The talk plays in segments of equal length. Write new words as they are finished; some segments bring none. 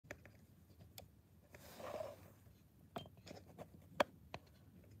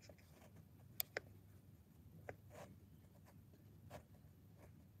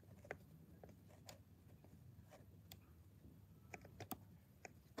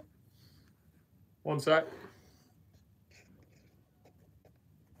One sec.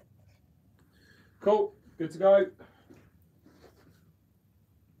 Cool, good to go.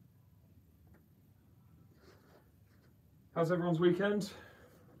 How's everyone's weekend?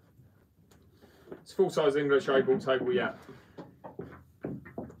 It's full-size English A-ball table, yeah.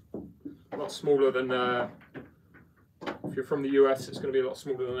 A lot smaller than, if you're from the US, it's going to be a lot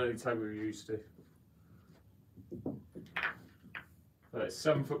smaller than any table you're used to. It's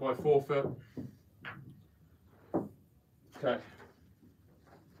 7 foot by 4 foot. Okay.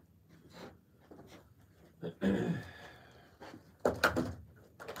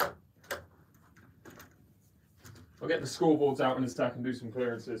 I'll get the scoreboards out in a stack and do some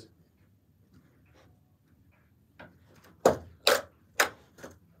clearances.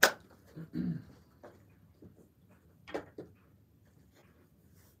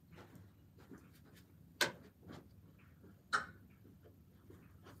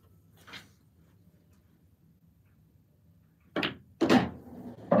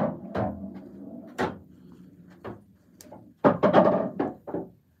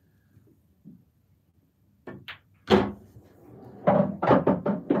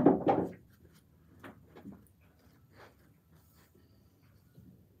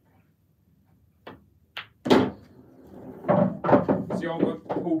 The ultimate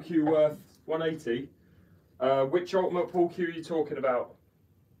pool cue worth 180. Which ultimate pool cue are you talking about?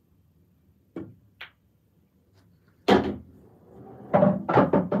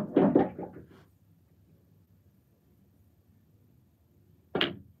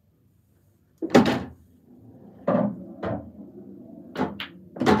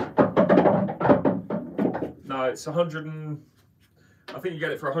 No, it's 100 and I think you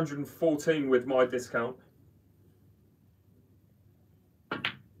get it for 114 with my discount.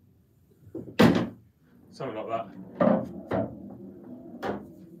 Something like that.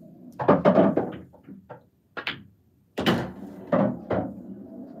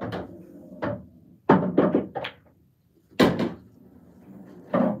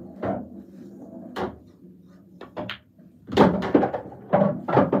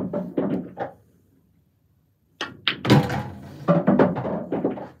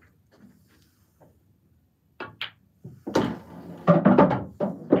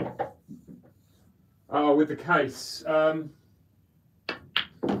 With the case,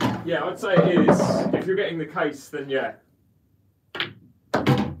 yeah, I'd say it is. If you're getting the case, then yeah.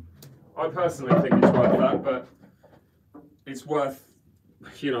 I personally think it's worth that, but it's worth,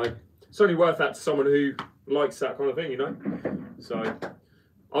 you know, it's only worth that to someone who likes that kind of thing, you know. So,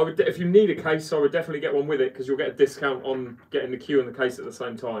 I would, if you need a case, I would definitely get one with it because you'll get a discount on getting the cue and the case at the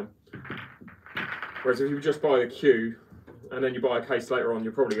same time. Whereas if you just buy the cue and then you buy a case later on,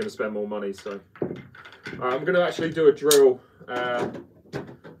 you're probably going to spend more money. So. I'm going to actually do a drill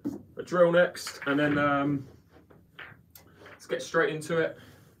next, and then let's get straight into it.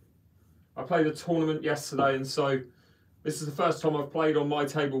 I played a tournament yesterday, and so this is the first time I've played on my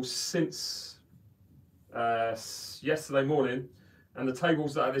table since yesterday morning, and the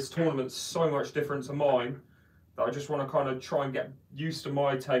tables that are this tournament's so much different to mine that I just want to kind of try and get used to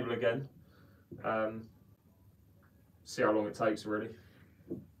my table again. See how long it takes, really.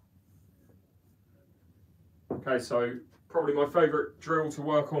 Okay, so probably my favourite drill to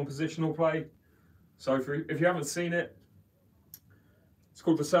work on positional play. So if you haven't seen it, it's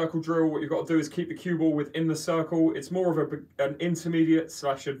called the circle drill. What you've got to do is keep the cue ball within the circle. It's more of an intermediate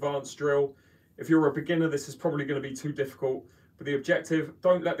 / advanced drill. If you're a beginner, this is probably going to be too difficult. But the objective,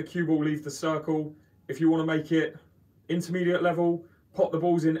 don't let the cue ball leave the circle. If you want to make it intermediate level, pot the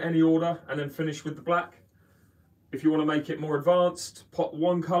balls in any order and then finish with the black. If you want to make it more advanced, pot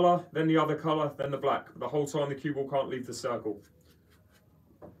one colour, then the other colour, then the black. But the whole time the cue ball can't leave the circle.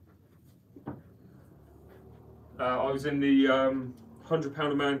 I was in the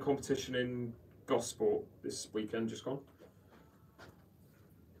 £100 a man competition in Gosport this weekend, just gone.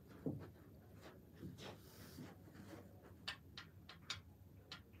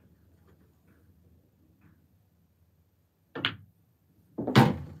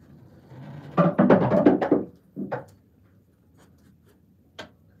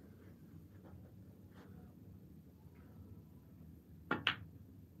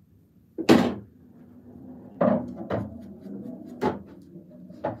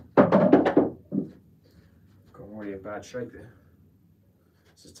 Bad shape there.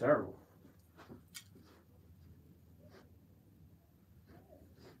 This is terrible.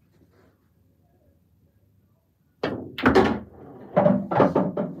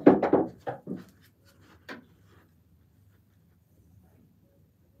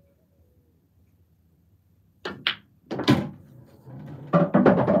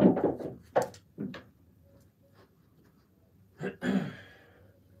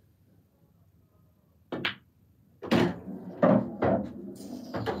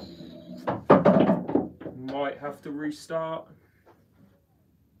 restart.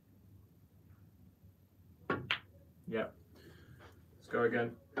 Yeah, let's go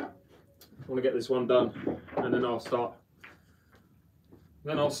again. I want to get this one done, and then I'll start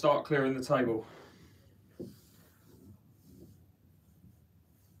clearing the table.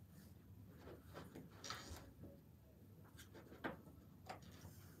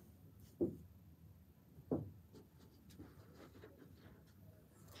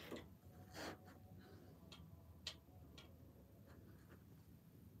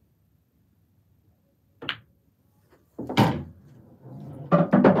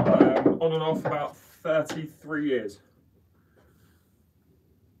 On and off about 33 years.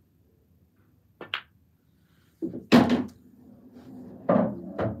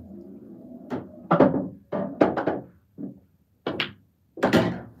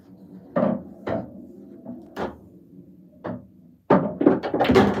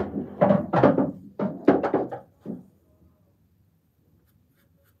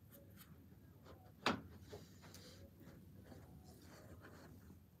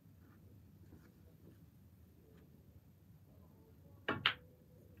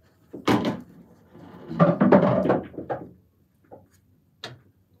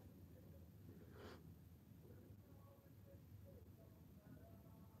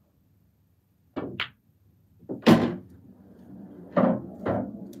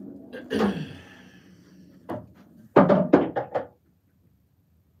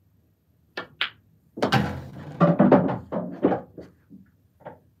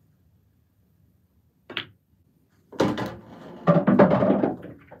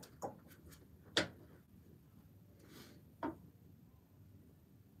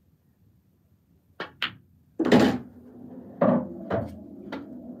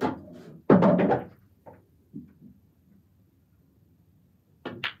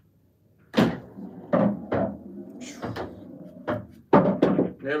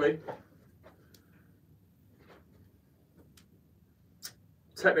 Nearly.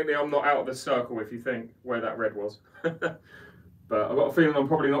 Technically, I'm not out of the circle if you think where that red was. But I've got a feeling I'm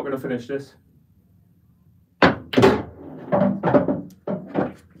probably not going to finish this.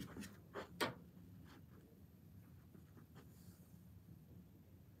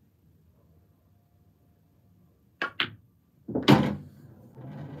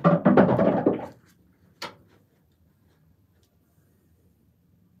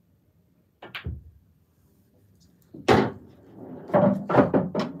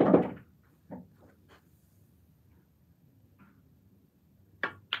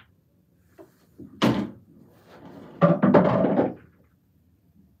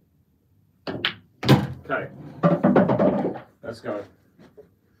 Okay, let's go.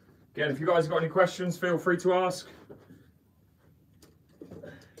 Again, if you guys have got any questions, feel free to ask.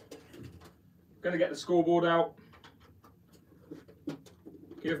 Going to get the scoreboard out.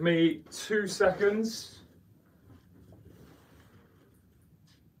 Give me 2 seconds.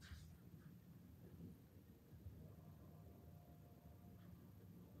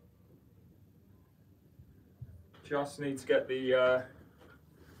 Just need to get the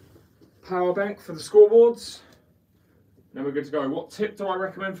power bank for the scoreboards. Then we're good to go. What tip do I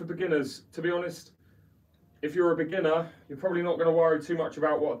recommend for beginners? To be honest, if you're a beginner, you're probably not going to worry too much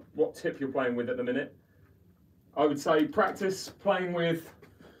about what tip you're playing with at the minute. I would say practice playing with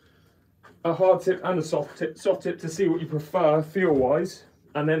a hard tip and a soft tip to see what you prefer feel-wise,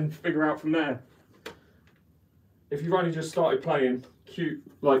 and then figure out from there. If you've only just started playing,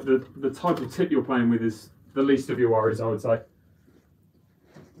 like the type of tip you're playing with is the least of your worries, I would say.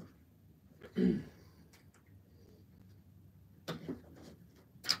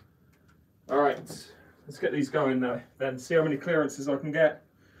 All right, let's get these going now, then see how many clearances I can get.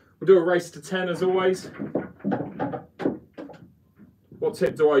 We'll do a race to 10 as always. What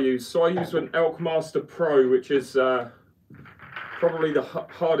tip do I use? So I use an Elkmaster Pro, which is probably the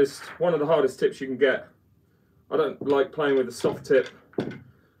one of the hardest tips you can get. I don't like playing with a soft tip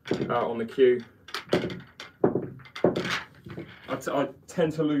on the cue. I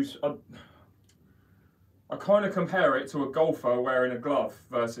tend to lose. I kind of compare it to a golfer wearing a glove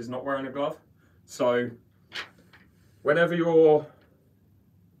versus not wearing a glove. So whenever the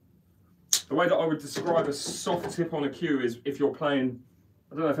way that I would describe a soft tip on a cue is if you're playing,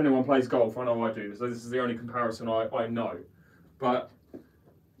 I don't know if anyone plays golf, I know I do, so this is the only comparison I know. But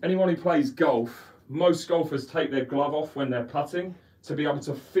anyone who plays golf, most golfers take their glove off when they're putting to be able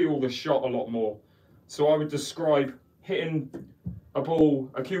to feel the shot a lot more. So I would describe hitting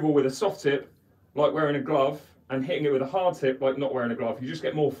a cue ball with a soft tip like wearing a glove, and hitting it with a hard tip like not wearing a glove. You just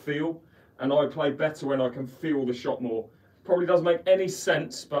get more feel, and I play better when I can feel the shot more. Probably doesn't make any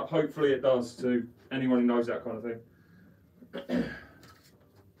sense, but hopefully it does to anyone who knows that kind of thing. All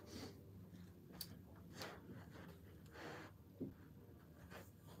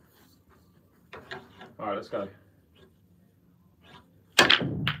right, let's go.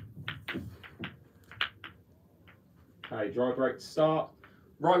 Okay, dry break to start.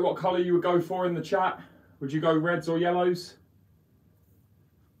 Write what colour you would go for in the chat. Would you go reds or yellows?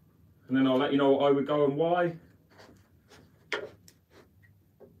 And then I'll let you know what I would go and why.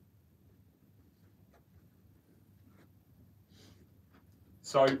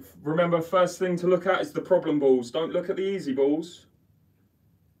 So remember, first thing to look at is the problem balls. Don't look at the easy balls.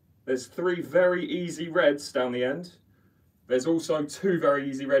 There's 3 very easy reds down the end. There's also 2 very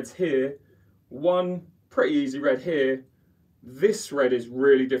easy reds here. 1 pretty easy red here. This red is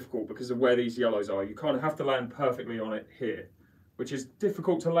really difficult because of where these yellows are. You kind of have to land perfectly on it here, which is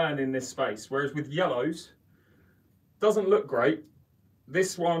difficult to land in this space. Whereas with yellows, doesn't look great.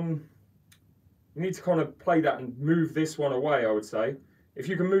 This one, you need to kind of play that and move this one away, I would say. If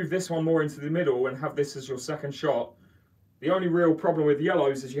you can move this one more into the middle and have this as your second shot, the only real problem with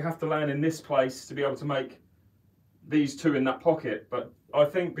yellows is you have to land in this place to be able to make these 2 in that pocket. But I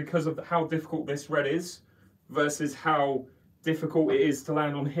think because of how difficult this red is versus how difficult it is to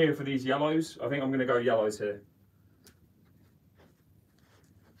land on here for these yellows, I think I'm going to go yellows here.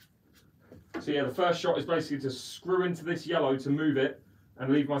 So yeah, the first shot is basically to screw into this yellow to move it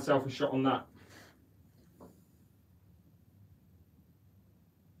and leave myself a shot on that.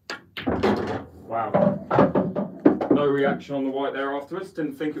 Wow. No reaction on the white there afterwards.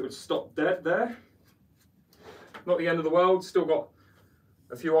 Didn't think it would stop dead there. Not the end of the world. Still got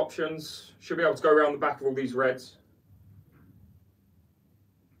a few options. Should be able to go around the back of all these reds.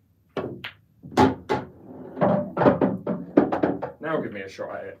 Now give me a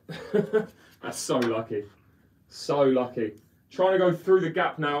shot at it. That's so lucky. So lucky. Trying to go through the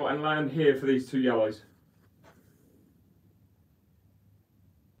gap now and land here for these 2 yellows.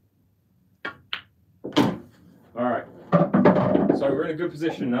 Alright, so we're in a good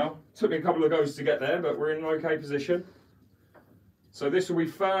position now. Took me a couple of goes to get there, but we're in an okay position. So this will be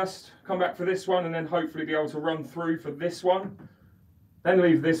first, come back for this one, and then hopefully be able to run through for this one. Then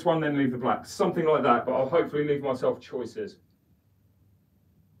leave this one, then leave the black. Something like that, but I'll hopefully leave myself choices.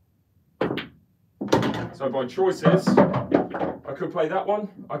 So by choices, I could play that one,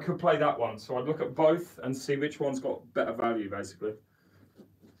 I could play that one. So I'd look at both and see which one's got better value, basically.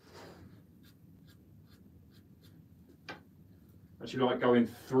 Actually like going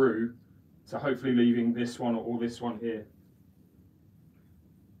through, so hopefully leaving this one or this one here.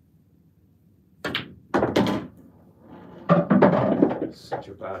 Such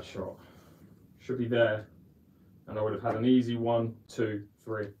a bad shot. Should be there, and I would have had an easy 1, 2,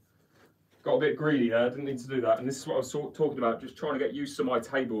 3. Got a bit greedy there, didn't need to do that, and this is what I was talking about, just trying to get used to my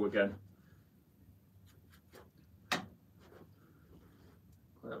table again.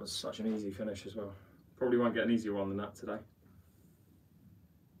 That was such an easy finish as well. Probably won't get an easier one than that today.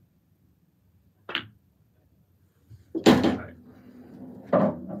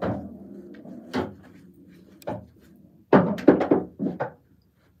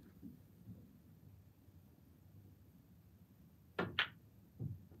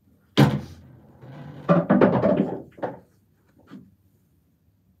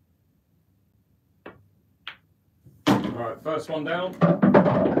 Alright, first one down.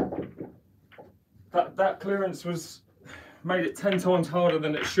 That clearance made it 10 times harder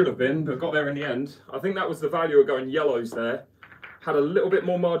than it should have been, but got there in the end. I think that was the value of going yellows there. Had a little bit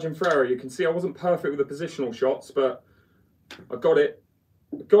more margin for error. You can see I wasn't perfect with the positional shots, but I got it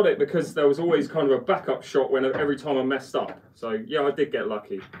because there was always kind of a backup shot every time I messed up. So yeah, I did get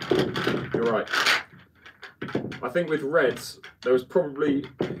lucky. You're right. I think with reds, there was probably,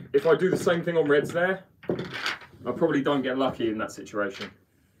 if I do the same thing on reds there, I probably don't get lucky in that situation.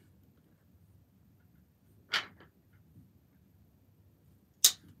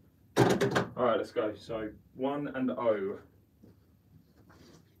 Alright, let's go. So 1 and 0.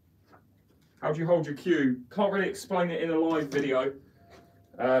 How do you hold your cue? Can't really explain it in a live video.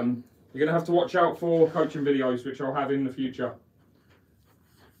 You're going to have to watch out for coaching videos, which I'll have in the future.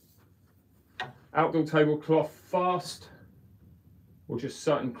 Outdoor tablecloth fast, or just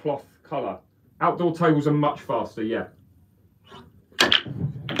certain cloth colour? Outdoor tables are much faster, yeah.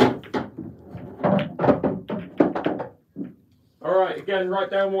 Alright, again, write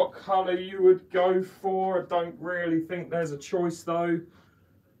down what colour you would go for. I don't really think there's a choice though.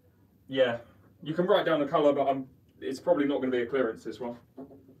 Yeah, you can write down the colour, but it's probably not going to be a clearance, this one.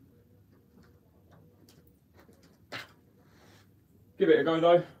 Give it a go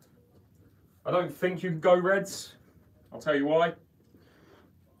though. I don't think you can go reds. I'll tell you why.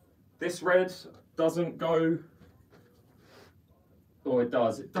 This red doesn't go Oh, it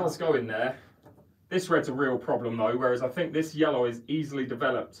does go in there. This red's a real problem though, whereas I think this yellow is easily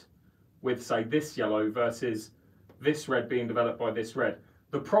developed with, say, this yellow versus this red being developed by this red.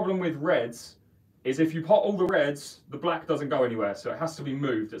 The problem with reds is if you pot all the reds, the black doesn't go anywhere, so it has to be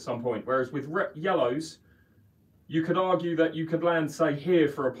moved at some point. Whereas with yellows, you could argue that you could land, say, here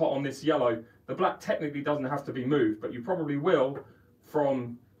for a pot on this yellow. The black technically doesn't have to be moved, but you probably will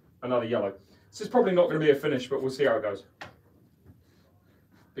from another yellow. This is probably not going to be a finish, but we'll see how it goes.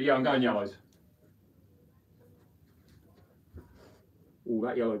 But yeah, I'm going yellows. Oh,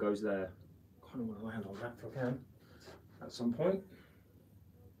 that yellow goes there. Kind of want to land on that if I can at some point.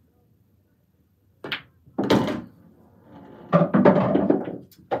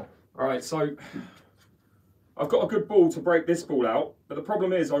 Alright, so I've got a good ball to break this ball out, but the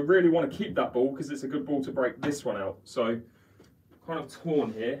problem is I really want to keep that ball because it's a good ball to break this one out. So kind of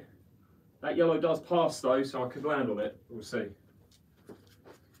torn here. That yellow does pass though, so I could land on it. We'll see.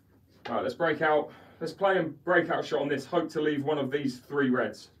 Alright, let's break out. Let's play a breakout shot on this. Hope to leave one of these 3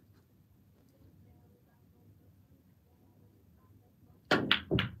 reds.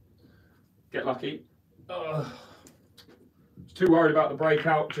 Get lucky. Ugh. Was too worried about the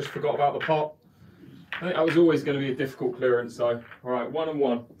breakout, just forgot about the pot. I think that was always going to be a difficult clearance, so alright, 1 and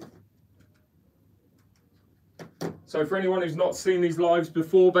 1. So for anyone who's not seen these lives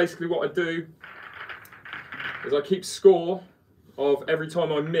before, basically what I do is I keep score of every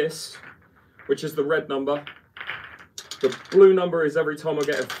time I miss, which is the red number. The blue number is every time I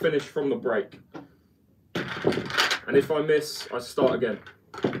get a finish from the break. And if I miss, I start again.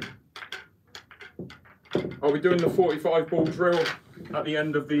 I'll be doing the 45 ball drill at the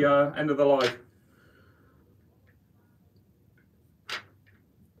end of the live.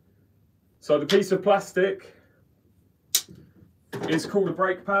 So the piece of plastic is called a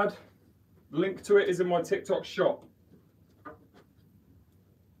brake pad. The link to it is in my TikTok shop.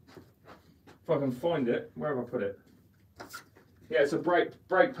 If I can find it, where have I put it? Yeah, it's a brake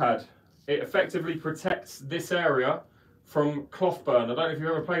pad. It effectively protects this area from cloth burn. I don't know if you've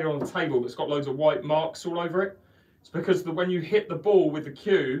ever played on a table that's got loads of white marks all over it. It's because when you hit the ball with the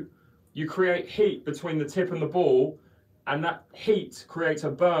cue, you create heat between the tip and the ball, and that heat creates a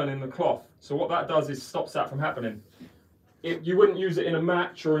burn in the cloth. So what that does is stops that from happening. You wouldn't use it in a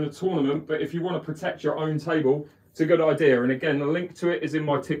match or in a tournament, but if you want to protect your own table, it's a good idea. And again, the link to it is in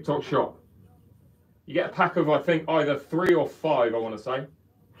my TikTok shop. You get a pack of, I think, either 3 or 5, I want to say.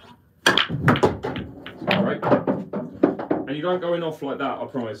 All right. And you don't go in off like that, I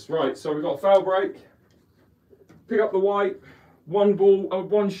promise. Right, so we've got a foul break. Pick up the white. One ball,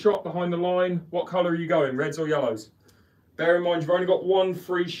 one shot behind the line. What colour are you going, reds or yellows? Bear in mind, you've only got one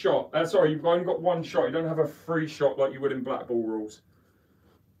free shot. Sorry, you've only got one shot. You don't have a free shot like you would in black ball rules.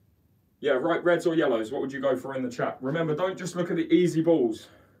 Yeah, right, reds or yellows. What would you go for in the chat? Remember, don't just look at the easy balls.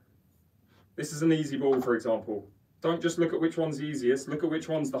 This is an easy ball, for example. Don't just look at which one's easiest. Look at which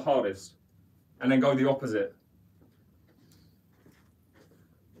one's the hardest. And then go the opposite.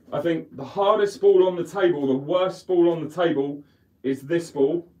 I think the hardest ball on the table, the worst ball on the table, is this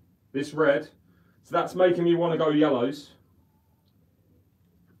ball, this red. So that's making me want to go yellows.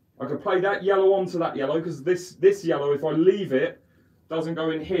 I could play that yellow onto that yellow because this yellow, if I leave it, doesn't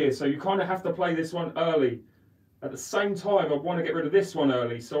go in here. So you kind of have to play this one early. At the same time, I want to get rid of this one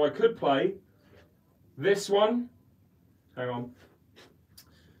early. So I could play this one. Hang on.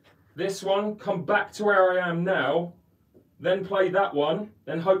 This one, come back to where I am now. Then play that one.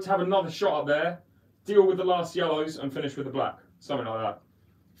 Then hope to have another shot up there. Deal with the last yellows and finish with the black. Something like that.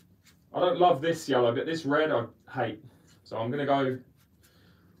 I don't love this yellow, but this red I hate. So I'm going to go...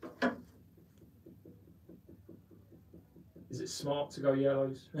 Is it smart to go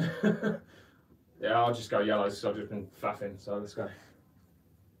yellows? Yeah, I'll just go yellows because I've just been faffing. So let's go.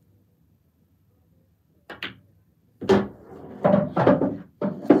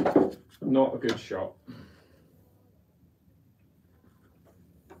 Not a good shot.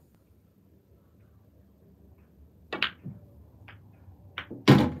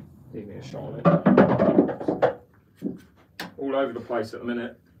 Give me a shot on it. All over the place at the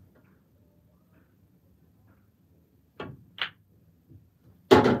minute.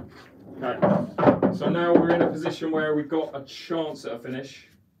 Okay, so now we're in a position where we've got a chance at a finish.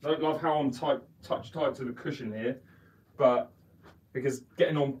 I don't love how I'm touch tight to the cushion here, but because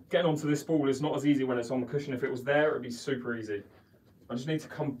getting onto this ball is not as easy when it's on the cushion. If it was there, it'd be super easy. I just need to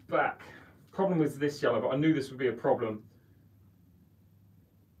come back. Problem with this yellow, but I knew this would be a problem.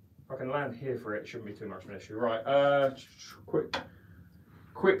 If I can land here for it, it shouldn't be too much of an issue. Right,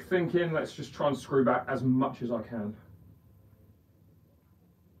 quick thinking. Let's just try and screw back as much as I can.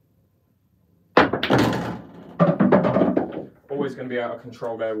 Always always going to be out of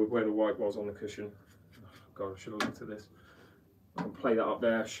control there with where the white was on the cushion. Oh, God, I should have looked at this. I can play that up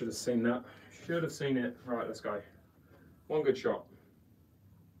there. Should have seen that. Should have seen it. Right, let's go. One good shot.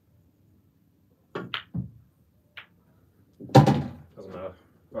 Doesn't matter.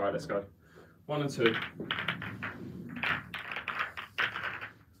 Right, let's go. 1 and 2.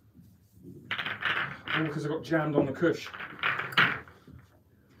 All because I got jammed on the cush.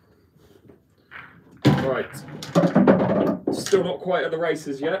 Right. Still not quite at the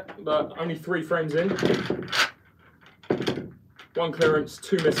races yet, but only 3 frames in. 1 clearance,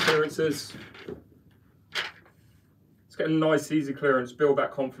 2 missed clearances. Let's get a nice, easy clearance, build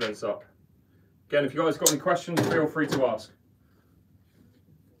that confidence up. Again, if you guys got any questions, feel free to ask.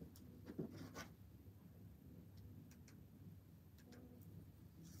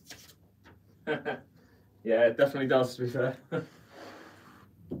 Yeah, it definitely does, to be fair.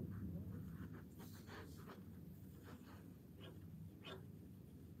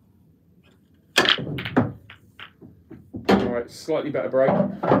 Alright, slightly better break.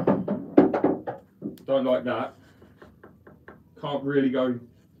 Don't like that. Can't really go.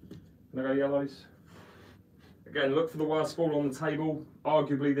 Can I go yellows? Again, look for the worst ball on the table.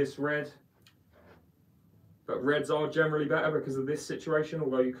 Arguably this red. But reds are generally better because of this situation,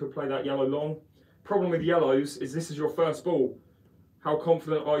 although you could play that yellow long. Problem with yellows is this is your first ball. How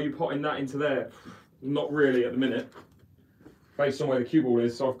confident are you potting that into there? Not really at the minute, based on where the cue ball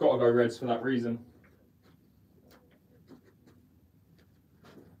is, so I've got to go reds for that reason.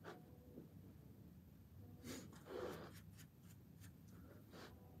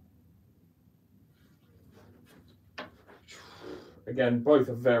 Again, both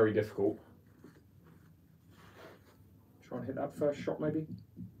are very difficult. Try and hit that first shot maybe.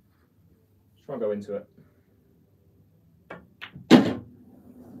 Try and go into it.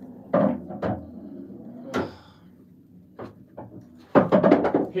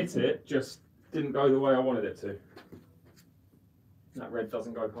 Hit it, just didn't go the way I wanted it to. That red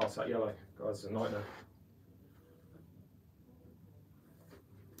doesn't go past that yellow. Guys, it's a nightmare.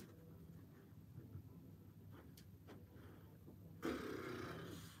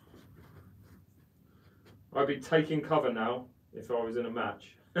 I'd be taking cover now if I was in a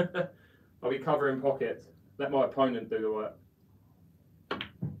match. I'll be covering pockets. Let my opponent do the work.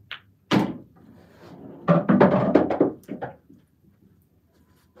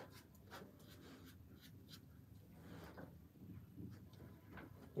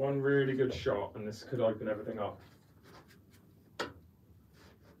 One really good shot and this could open everything up.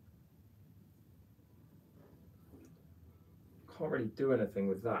 Can't really do anything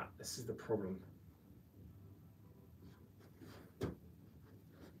with that. This is the problem.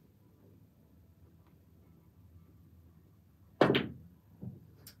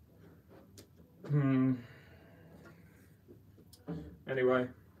 Anyway.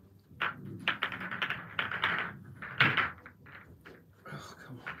 Oh,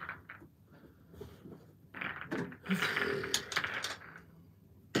 come on.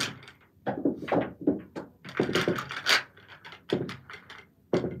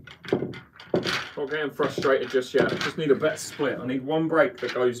 Not getting frustrated just yet. I just need a better split. I need one break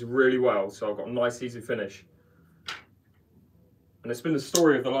that goes really well, so I've got a nice easy finish. And it's been the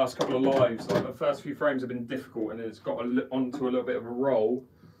story of the last couple of lives. Like the first few frames have been difficult, and it's got onto a little bit of a roll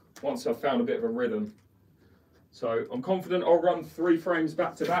once I've found a bit of a rhythm. So I'm confident I'll run 3 frames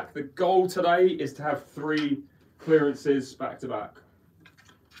back to back. The goal today is to have 3 clearances back to back.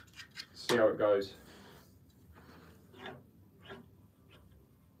 See how it goes.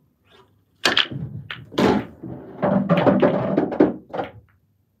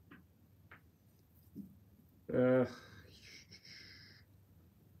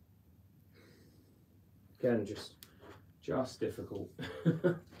 Again, just difficult.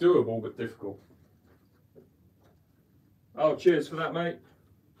 Doable, but difficult. Oh, cheers for that, mate.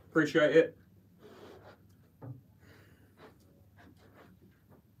 Appreciate it.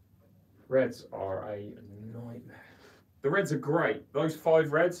 Reds are a nightmare. The reds are great. Those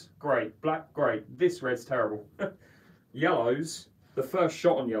 5 reds, great. Black, great. This red's terrible. Yellows, the first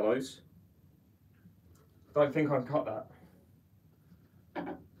shot on yellows, don't think I can cut that.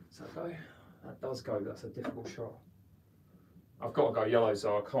 Does that go? That does go. That's a difficult shot. I've got to go yellow,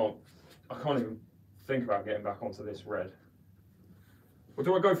 so I can't even think about getting back onto this red. Or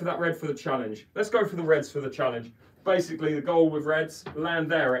do I go for that red for the challenge? Let's go for the reds for the challenge. Basically, the goal with reds, land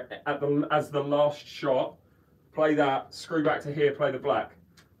there as the last shot, play that, screw back to here, play the black.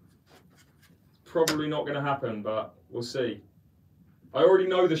 Probably not going to happen, but we'll see. I already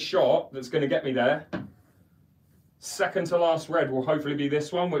know the shot that's going to get me there. Second to last red will hopefully be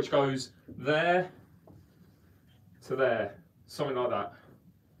this one, which goes there to there. something like that.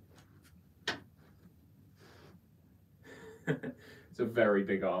 It's a very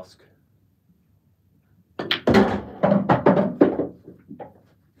big ask.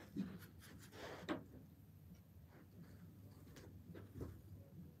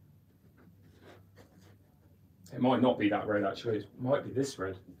 It might not be that red actually, it might be this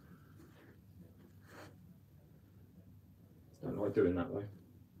red. Don't like doing that though.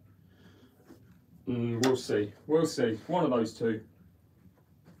 We'll see, we'll see. One of those two.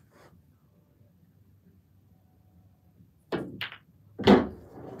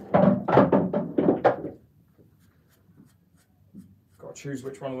 Got to choose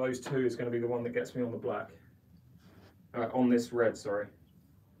which one of those two is going to be the one that gets me on the black. On this red, sorry.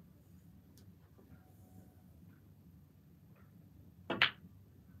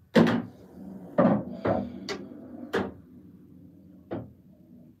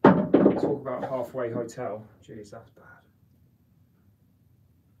 Talk about halfway hotel. Jeez, that's bad.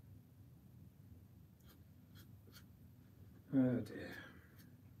 Oh dear.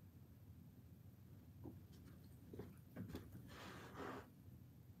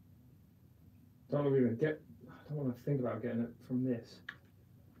 I don't want to think about getting it from this.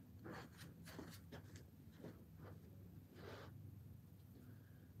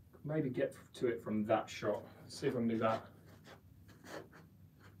 Maybe get to it from that shot. See if I can do that.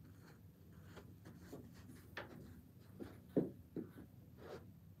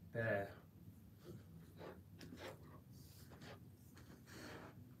 There.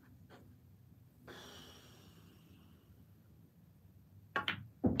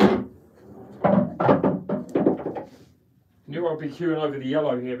 Knew I'd be queuing over the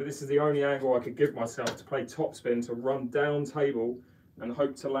yellow here, but this is the only angle I could give myself to play topspin, to run down table and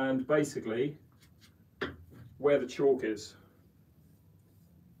hope to land basically where the chalk is.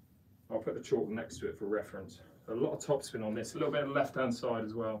 I'll put the chalk next to it for reference. A lot of topspin on this, a little bit of left hand side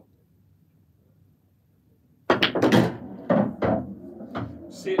as well.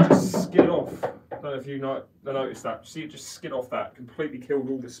 See it just skid off. I don't know if you noticed that. See it just skid off that, completely killed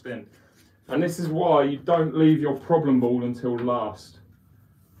all the spin. And this is why you don't leave your problem ball until last.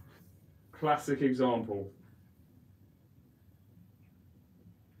 Classic example.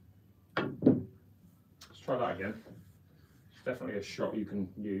 Let's try that again. It's definitely a shot you can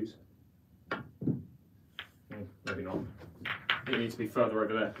use. Maybe not. It needs to be further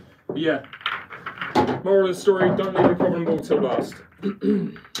over there. But yeah, moral of the story, don't leave your problem ball till last.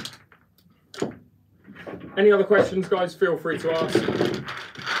 Any other questions, guys? Feel free to ask.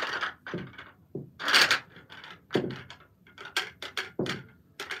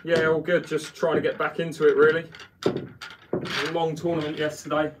 Yeah, all good. Just trying to get back into it, really. It was a long tournament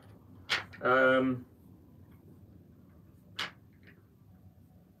yesterday. Trying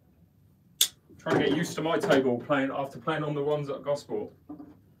to get used to my table after playing on the ones at Gosport.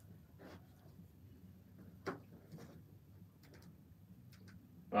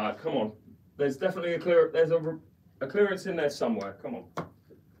 Come on. There's definitely a clearance in there somewhere. Come on.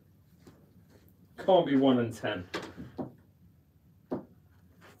 Can't be 1 and 10.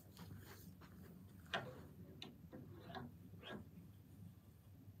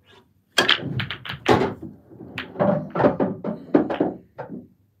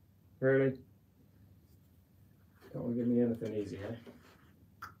 Really? Don't want to give me anything easy, eh?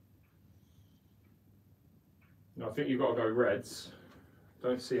 No, I think you've got to go reds.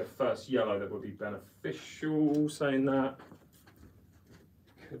 Don't see a first yellow that would be beneficial, saying that.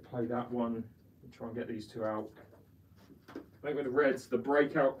 Could play that one and try and get these two out. I think with the reds, the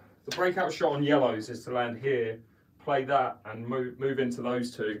breakout shot on yellows is to land here, play that and move into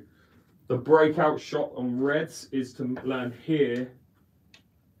those two. The breakout shot on reds is to land here,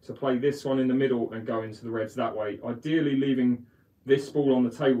 to play this one in the middle and go into the reds that way. Ideally leaving this ball on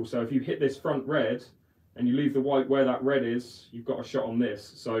the table. So if you hit this front red and you leave the white where that red is, you've got a shot on this.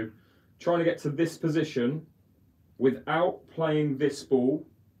 So trying to get to this position without playing this ball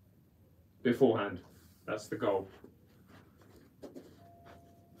beforehand. That's the goal.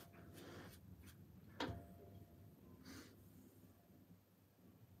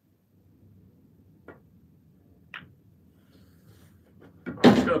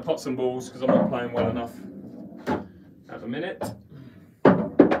 I'm just going to pot some balls because I'm not playing well enough at the minute.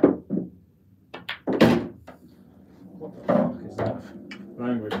 What the fuck is that?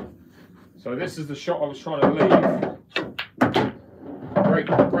 Language. So this is the shot I was trying to leave.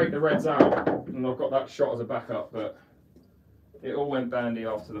 Break the reds out, and I've got that shot as a backup, but it all went bandy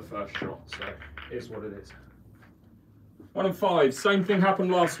after the first shot, so it is what it is. 1 and 5, same thing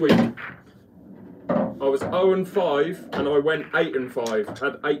happened last week. I was 0 and 5 and I went 8 and 5.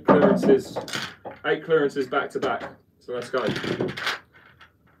 Had 8 clearances back to back. So let's go.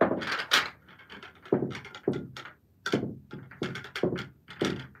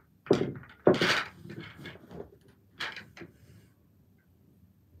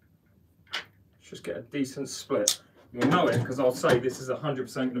 Just get a decent split. You'll know it because I'll say this is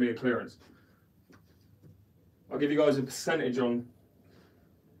 100% going to be a clearance. I'll give you guys a percentage on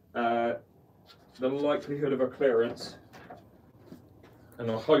the likelihood of a clearance, and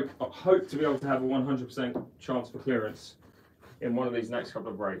I hope to be able to have a 100% chance for clearance in one of these next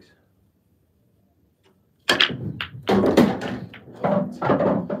couple of breaks.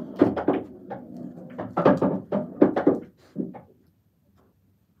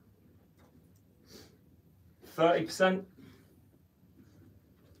 %30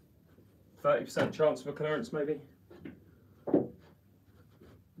 chance of a clearance, maybe.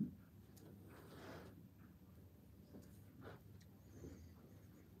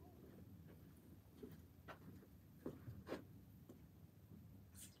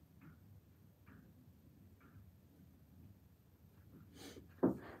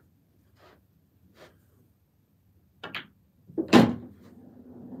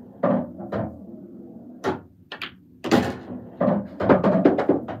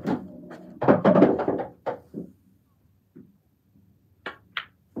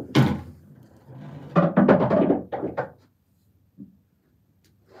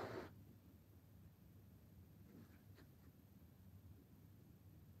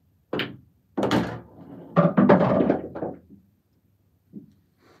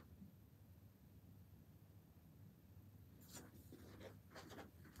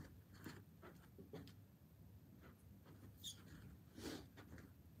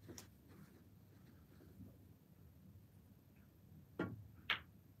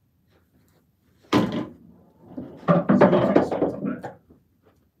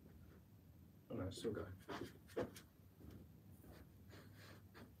 Still going.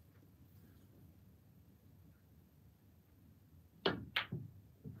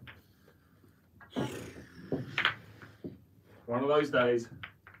 One of those days. Is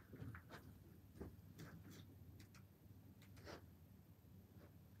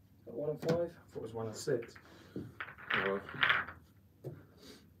that 1 and 5? I thought it was 1 and 6. Oh, well.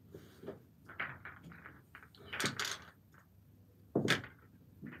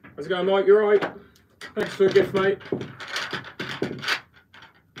 How's it going, Mike? You alright? Thanks for the gift, mate.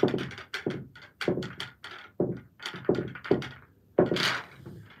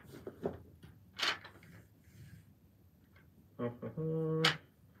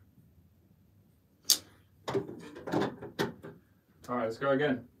 Alright, let's go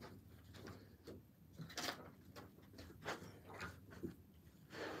again.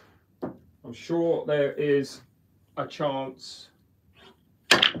 I'm sure there is a chance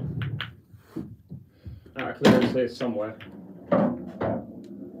at a clearance here somewhere.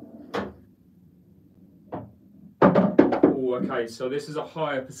 Oh, okay, so this is a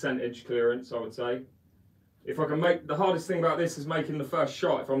higher percentage clearance, I would say. If I can make, the hardest thing about this is making the first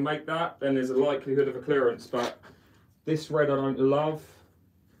shot. If I make that, then there's a likelihood of a clearance, but this red I don't love.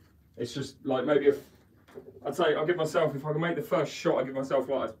 It's just like maybe if, I'd say I'll give myself, if I can make the first shot, I give myself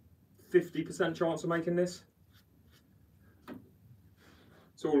like a 50% chance of making this.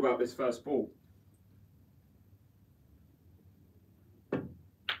 It's all about this first ball.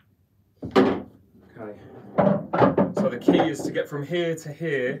 Okay, so the key is to get from here to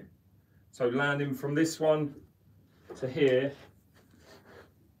here, so landing from this one to here,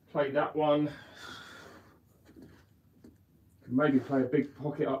 play that one, maybe play a big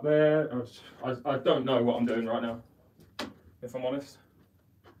pocket up there. I don't know what I'm doing right now, if I'm honest.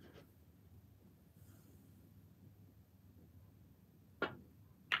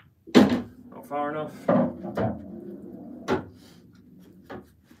 Not far enough.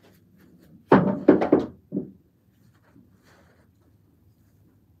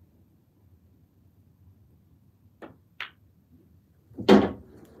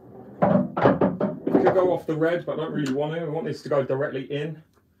 Go off the red, but I don't really want to. I want this to go directly in.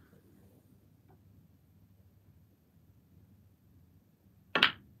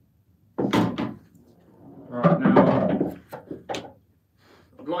 Alright, now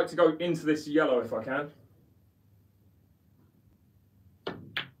I'd like to go into this yellow if I can.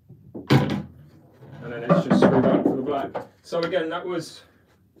 And then it's just screw back for the black. So again, that was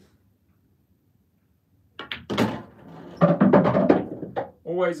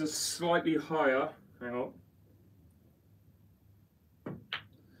always a slightly higher. Hang on.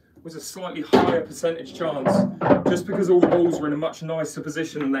 Was a slightly higher percentage chance, just because all the balls were in a much nicer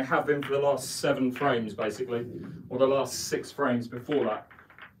position than they have been for the last 7 frames, basically, or the last 6 frames before that.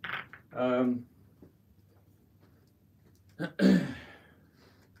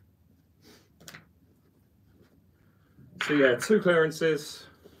 So yeah, 2 clearances.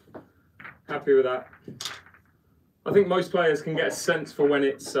 Happy with that. I think most players can get a sense for when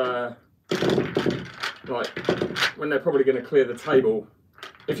it's like when they're probably going to clear the table.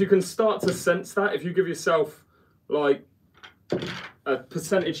 If you can start to sense that, if you give yourself like a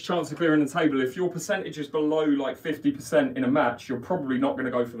percentage chance of clearing the table, if your percentage is below like 50% in a match, you're probably not going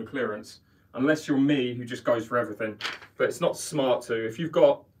to go for the clearance, unless you're me who just goes for everything. But it's not smart to. If you've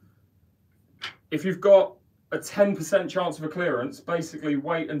got a 10% chance of a clearance, basically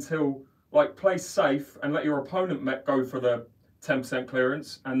wait until, like, play safe and let your opponent go for the 10%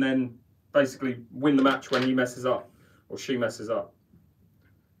 clearance, and then basically win the match when he messes up or she messes up.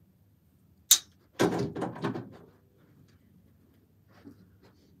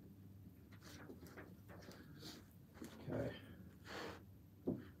 Okay.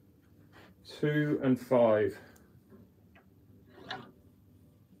 2 and 5.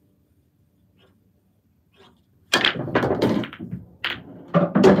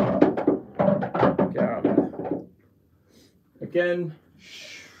 Again,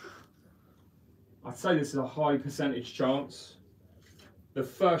 I'd say this is a high percentage chance. The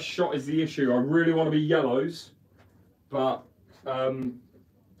first shot is the issue. I really want to be yellows, but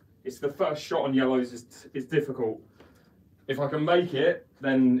it's the first shot on yellows is difficult. If I can make it,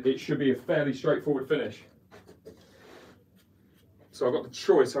 then it should be a fairly straightforward finish. So I've got the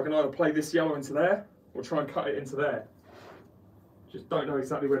choice. I can either play this yellow into there or try and cut it into there. Just don't know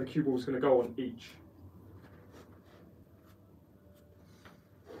exactly where the cue ball is going to go on each.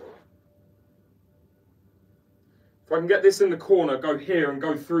 If I can get this in the corner, go here and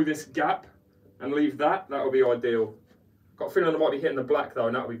go through this gap and leave that, that would be ideal. Got a feeling I might be hitting the black though,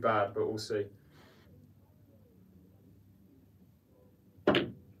 and that would be bad, but we'll see.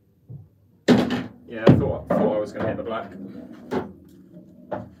 Yeah, I thought I was going to hit the black.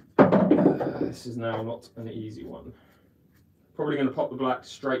 This is now not an easy one. Probably going to pop the black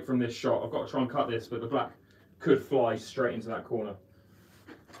straight from this shot. I've got to try and cut this, but the black could fly straight into that corner.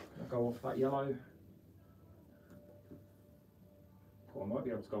 I'll go off that yellow. Oh, I might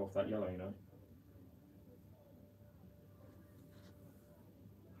be able to go off that yellow, you know.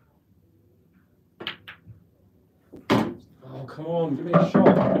 Oh, come on, give me a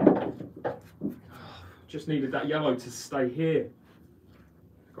shot. Just needed that yellow to stay here.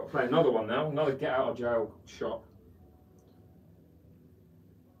 Got to play another one now, another get out of jail shot.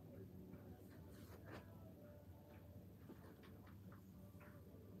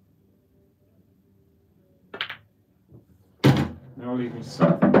 Now leave me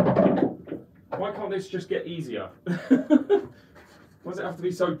something. Why can't this just get easier? Why does it have to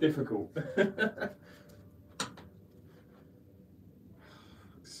be so difficult? For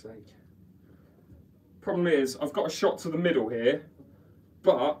fuck's sake. Problem is, I've got a shot to the middle here,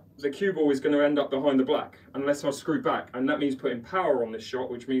 but the cue ball is going to end up behind the black unless I screw back, and that means putting power on this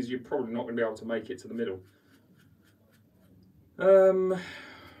shot, which means you're probably not going to be able to make it to the middle.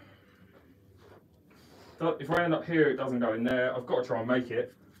 If I end up here, it doesn't go in there. I've got to try and make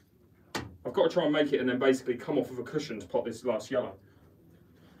it. I've got to try and make it and then basically come off of a cushion to pop this last yellow.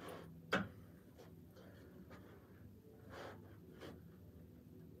 Could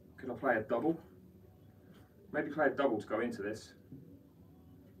I play a double? Maybe play a double to go into this.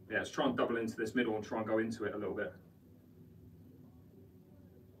 Yeah, let's try and double into this middle and try and go into it a little bit.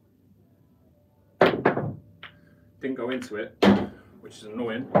 Didn't go into it, which is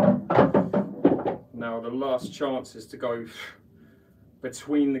annoying. Now the last chance is to go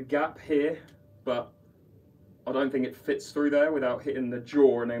between the gap here, but I don't think it fits through there without hitting the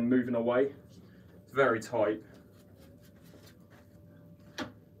jaw and then moving away. It's very tight.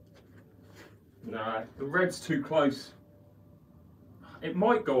 Nah, the red's too close. It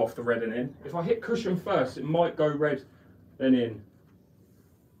might go off the red and in. If I hit cushion first, it might go red, then in.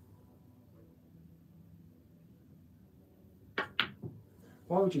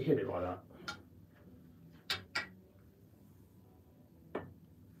 Why would you hit it like that?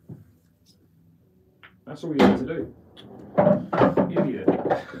 That's all you need to do. Idiot.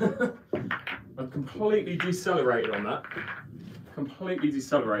 I've completely decelerated on that. Completely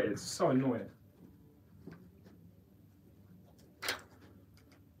decelerated. It's so annoying.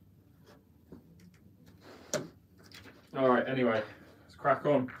 Alright, anyway, let's crack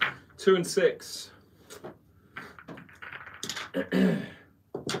on. 2 and 6.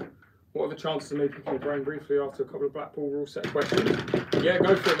 What are the chances of me picking a brain briefly after a couple of Blackpool rule set questions? Yeah,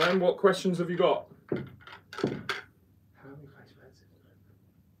 go for it, man. What questions have you got?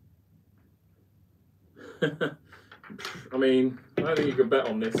 How many face I mean, I don't think you can bet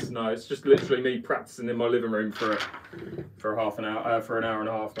on this. No, it's just literally me practicing in my living room for half an hour, for an hour and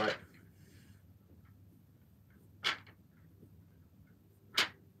a half, mate.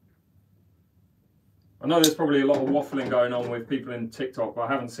 I know there's probably a lot of waffling going on with people in TikTok, but I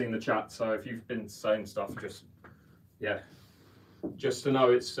haven't seen the chat. So if you've been saying stuff, just to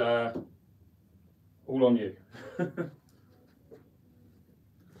know it's all on you.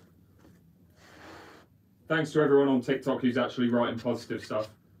 Thanks to everyone on TikTok who's actually writing positive stuff.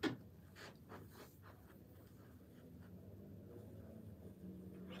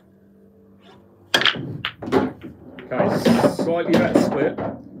 Okay, slightly better split.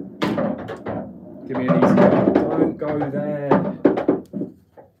 Give me an easy one. Don't go there.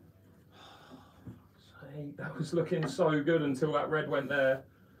 That was looking so good until that red went there.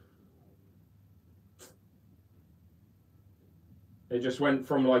 It just went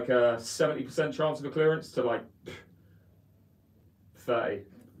from like a 70% chance of a clearance to like 30,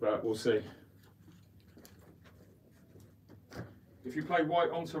 but we'll see. If you play white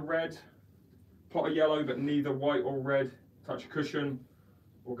onto red, pot of yellow, but neither white or red touch a cushion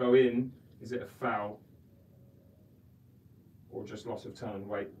or go in, is it a foul? Or just loss of turn?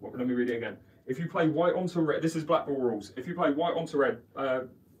 Wait, let me read it again. If you play white onto red, this is black ball rules. If you play white onto red,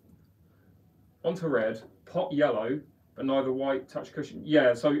 pot yellow, but neither white touch cushion.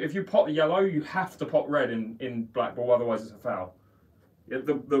 Yeah, so if you pot yellow, you have to pot red in black ball, otherwise it's a foul. Yeah,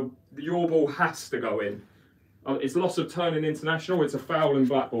 your ball has to go in. It's loss of turn in international, it's a foul in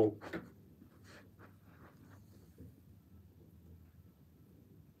black ball.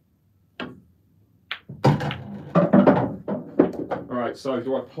 Alright, so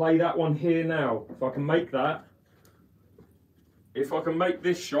do I play that one here now? If I can make that, if I can make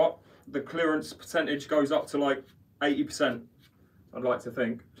this shot, the clearance percentage goes up to like 80%, I'd like to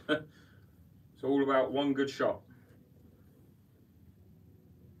think. It's all about one good shot.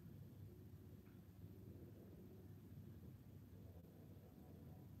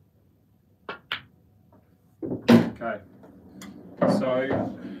 Okay, so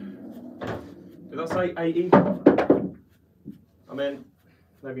did I say 80? I mean,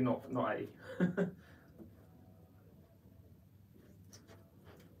 maybe not 80.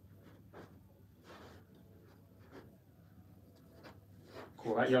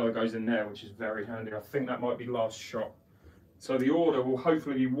 Cool, that yellow goes in there, which is very handy. I think that might be last shot. So the order will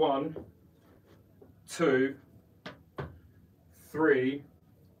hopefully be 1, 2, 3,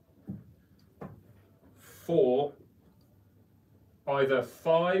 4, either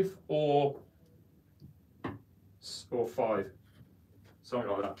 5 or 5, something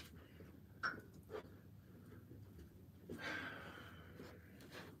like that.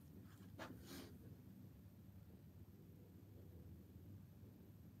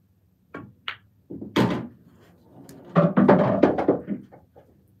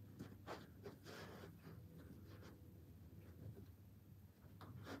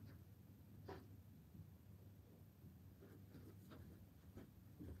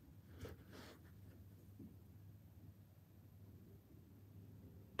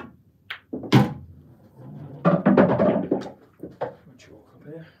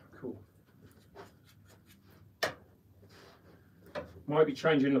 Cool. Might be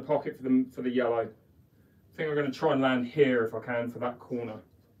changing the pocket for the yellow. I think I'm going to try and land here if I can for that corner.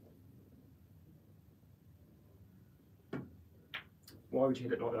 Why would you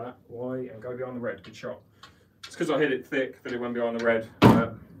hit it like that? Why? And go behind the red. Good shot. It's because I hit it thick that it went behind the red.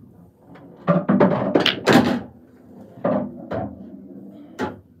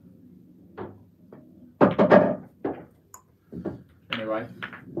 Anyway,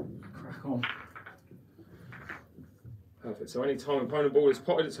 crack on. Perfect. So any time opponent ball is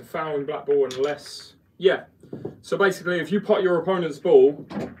potted, it's a foul in black ball unless... Yeah. So basically, if you pot your opponent's ball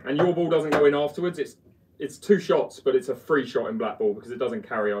and your ball doesn't go in afterwards, it's 2 shots, but it's a free shot in black ball because it doesn't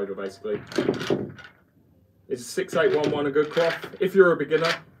carry over, basically. Is 6-8-1-1 a good cloth? If you're a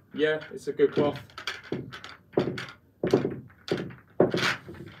beginner, yeah, it's a good cloth.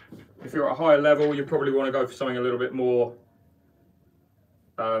 If you're at a higher level, you probably want to go for something a little bit more...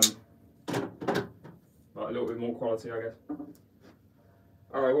 like a little bit more quality, I guess.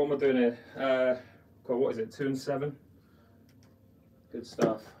 Alright, what am I doing here? God, what is it, 2 and 7? Good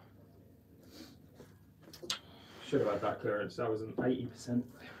stuff. Should have had that clearance, that was an 80%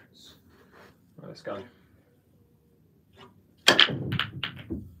 clearance. Right, let's go.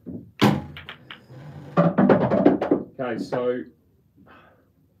 Okay, so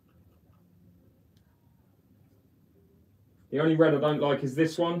the only red I don't like is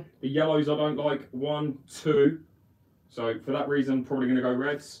this one. The yellows I don't like, 1, 2. So for that reason, probably going to go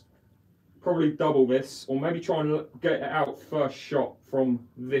reds. probably double this, or maybe try and get it out first shot from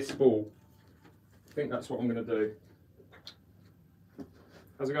this ball. I think that's what I'm going to do.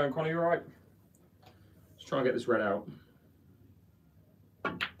 How's it going, Connie? You all right? Let's try and get this red out.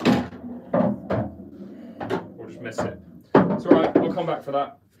 Or just miss it. It's all right, I'll come back for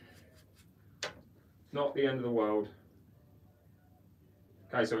that. Not the end of the world.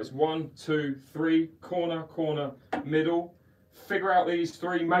 Okay, so it's 1, 2, 3, corner, corner, middle. Figure out these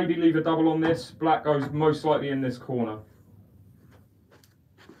three, maybe leave a double on this. Black goes most likely in this corner.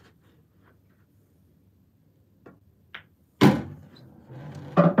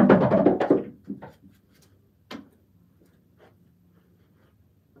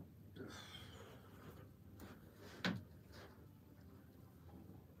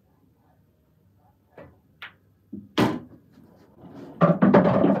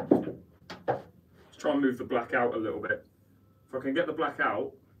 Try and move the black out a little bit. If I can get the black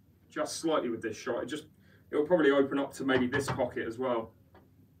out just slightly with this shot, it'll probably open up to maybe this pocket as well.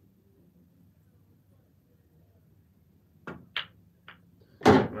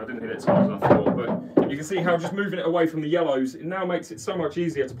 I didn't hit it as hard as I thought, but you can see how just moving it away from the yellows, it now makes it so much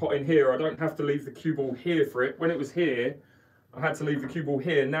easier to pot in here. I don't have to leave the cue ball here for it. When it was here, I had to leave the cue ball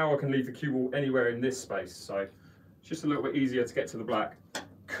here. Now I can leave the cue ball anywhere in this space. So it's just a little bit easier to get to the black.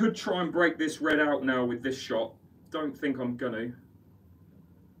 Could try and break this red out now with this shot. Don't think I'm gonna.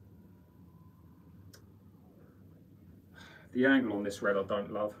 The angle on this red I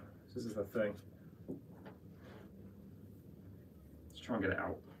don't love. This is the thing. Let's try and get it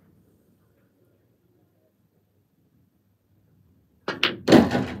out.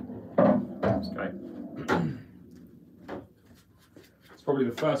 Okay. It's probably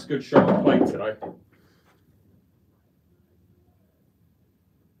the first good shot I've played today.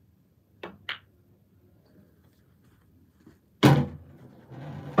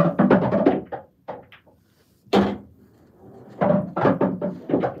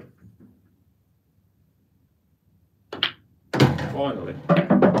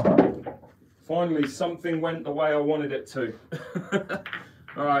 Finally, something went the way I wanted it to.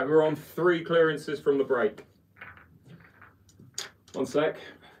 All right, we're on 3 clearances from the break. One sec.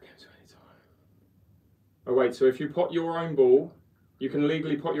 Oh wait, so if you pot your own ball, you can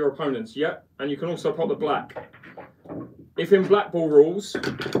legally pot your opponent's, yep, and you can also pot the black. If in black ball rules,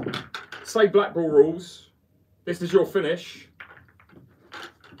 say black ball rules, this is your finish.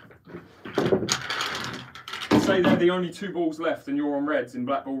 Say they're the only 2 balls left and you're on reds in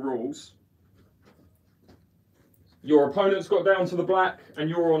black ball rules. Your opponent's got down to the black and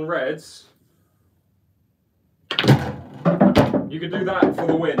you're on reds. You can do that for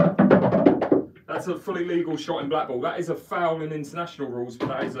the win. That's a fully legal shot in black ball. That is a foul in international rules, but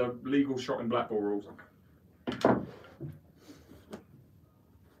that is a legal shot in black ball rules.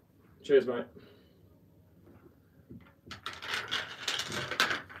 Cheers, mate.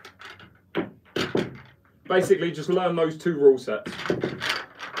 Basically, just learn those 2 rule sets.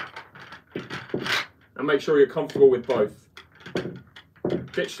 And make sure you're comfortable with both.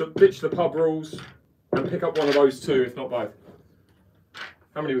 Ditch the pub rules and pick up one of those 2, if not both.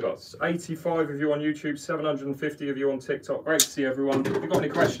 How many we got? 85 of you on YouTube, 750 of you on TikTok. Great to see everyone. If you've got any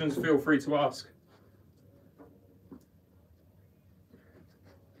questions, feel free to ask.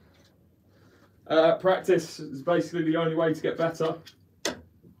 Practice is basically the only way to get better.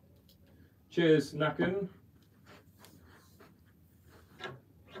 Cheers, Nakun.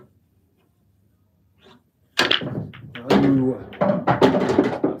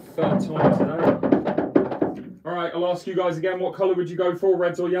 Third time today. Alright, I'll ask you guys again, what colour would you go for,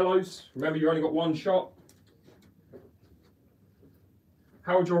 reds or yellows? Remember, you only got 1 shot.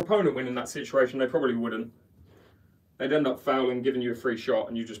 How would your opponent win in that situation? They probably wouldn't. They'd end up fouling, giving you a free shot,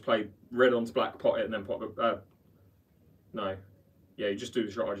 and you just play red onto black, pot it, and then pot the... no. Yeah, you just do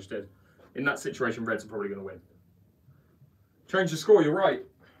the shot I just did. In that situation, reds are probably going to win. Change the score, you're right.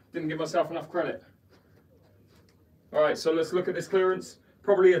 Didn't give myself enough credit. Alright, so let's look at this clearance.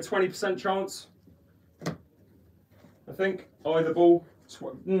 Probably a 20% chance. I think either ball,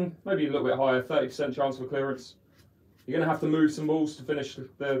 maybe a little bit higher, 30% chance of a clearance. You're going to have to move some balls to finish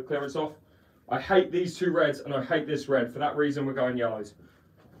the clearance off. I hate these 2 reds and I hate this red. For that reason, we're going yellows.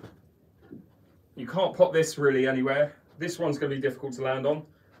 You can't pot this really anywhere. This one's going to be difficult to land on.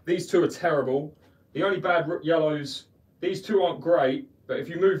 These 2 are terrible. The only bad yellows, these 2 aren't great, but if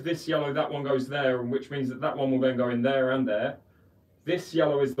you move this yellow, that one goes there, which means that one will then go in there and there. This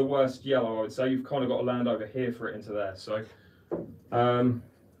yellow is the worst yellow, I would say. You've kind of got to land over here for it into there. So, don't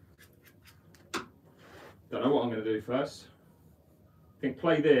know what I'm going to do first. I think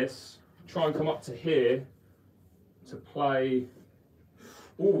play this, try and come up to here to play.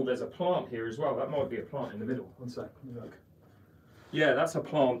 Oh, there's a plant here as well. That might be a plant in the middle. One sec, let me look. Yeah, that's a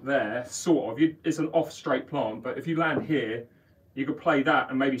plant there, sort of. It's an off straight plant, but if you land here, you could play that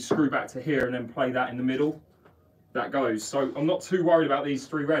and maybe screw back to here and then play that in the middle. That goes. So I'm not too worried about these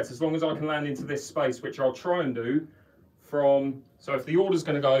 3 reds, as long as I can land into this space, which I'll try and do from, so if the order's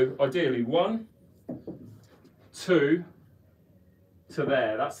going to go, ideally 1, 2 to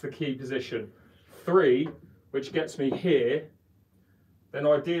there, that's the key position. 3, which gets me here, then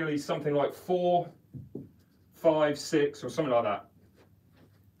ideally something like 4, 5, 6, or something like that.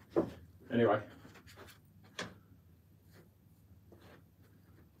 Anyway.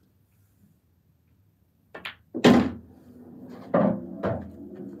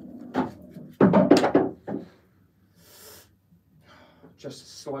 Just a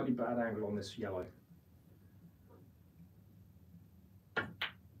slightly bad angle on this yellow.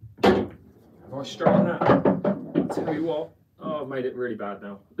 Have I straightened that? I'll tell you what, oh, I've made it really bad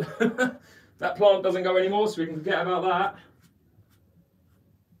now. That plant doesn't go anymore, so we can forget about that.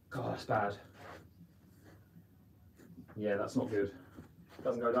 God, that's bad. Yeah, that's not good.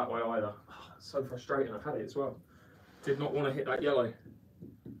 Doesn't go that way either. Oh, that's so frustrating. I've had it as well. Did not want to hit that yellow.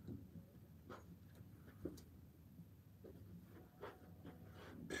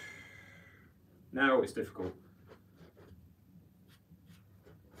 Now it's difficult.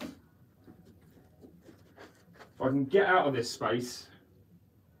 If I can get out of this space,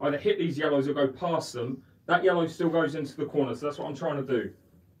 either hit these yellows or go past them, that yellow still goes into the corner, so that's what I'm trying to do.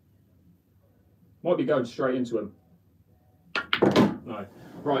 Might be going straight into him. No.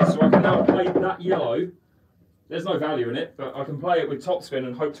 Right, so I can now play that yellow. There's no value in it, but I can play it with topspin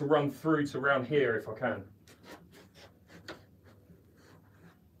and hope to run through to around here if I can.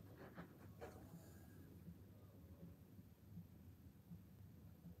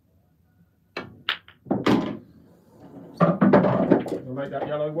 Have I made that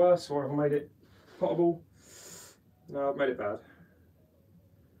yellow worse, or have I made it potable? No, I've made it bad.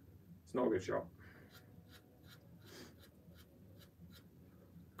 It's not a good shot.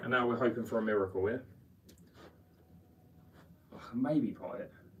 And now we're hoping for a miracle here. I can maybe pot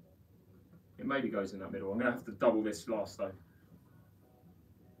it. It maybe goes in that middle. I'm going to have to double this last though.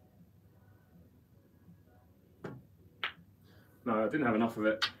 No, I didn't have enough of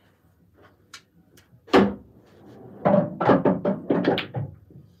it.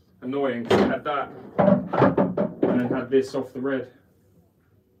 Annoying, because I had that and then had this off the red.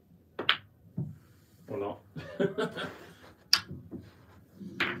 Or not.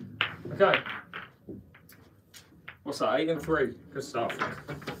 Okay. What's that? 8 and 3. Good stuff.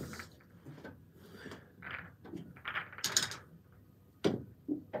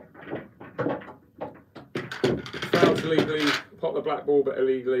 Foul to legally pot the black ball, but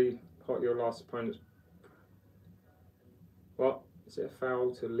illegally pot your last opponent's. What? Is it a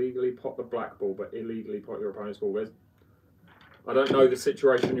foul to legally pot the black ball, but illegally pot your opponent's ball with? I don't know the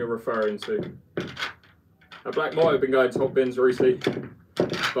situation you're referring to. A black might have been going top bins recently,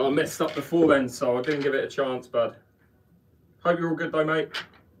 but I messed up before then, so I didn't give it a chance, bud. Hope you're all good though, mate.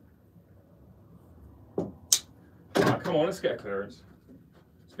 Right, come on, let's get a clearance.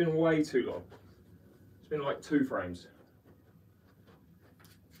 It's been way too long. It's been like 2 frames.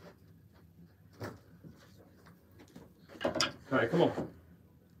 Okay, come on.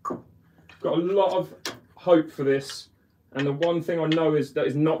 Got a lot of hope for this, and the one thing I know is that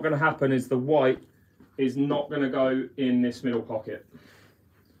is not going to happen is the white is not going to go in this middle pocket.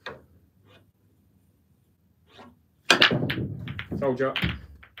 Told you.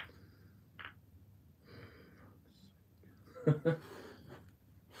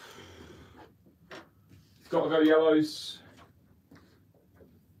 Got to go yellows.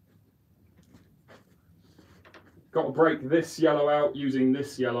 Got to break this yellow out using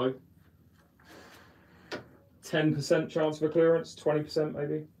this yellow. 10% chance of a clearance, 20%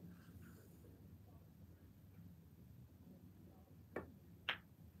 maybe.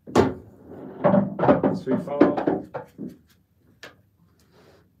 Too far.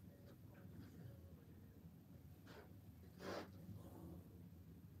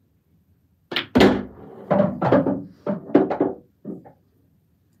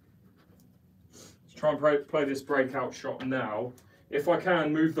 Let's try and play this breakout shot now. If I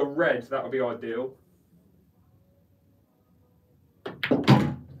can move the red, that would be ideal.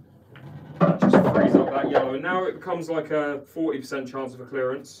 Just freeze up that yellow, and now it becomes like a 40% chance of a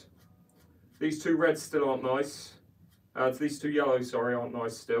clearance. These 2 reds still aren't nice. These 2 yellows, sorry, aren't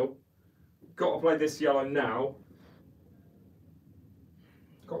nice still. Got to play this yellow now.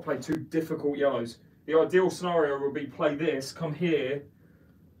 Got to play 2 difficult yellows. The ideal scenario would be play this, come here,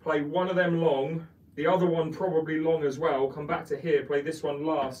 play one of them long, The other one probably long as well. Come back to here, play this one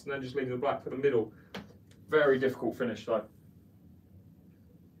last, and then just leave the black for the middle. Very difficult finish though.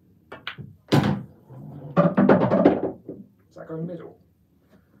 Does that go middle?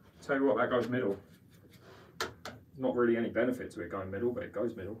 Tell you what, that goes middle. Not really any benefit to it going middle, but it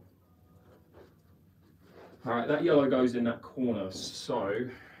goes middle. Alright, that yellow goes in that corner, so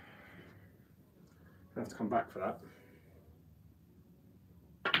I have to come back for that.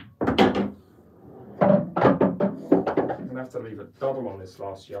 I'm going to have to leave a double on this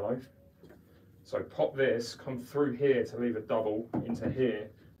last yellow. So pop this, come through here to leave a double into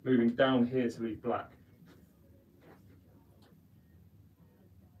here, moving down here to leave black.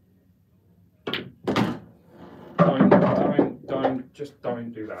 Just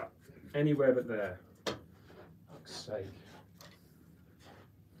don't do that. Anywhere but there. For fuck's sake.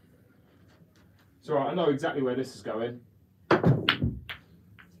 It's alright, I know exactly where this is going.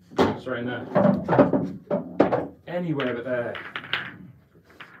 Straight in there. Anywhere but there.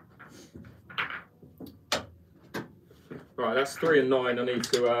 Right, that's 3 and 9. I need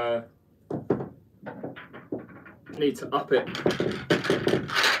to up it.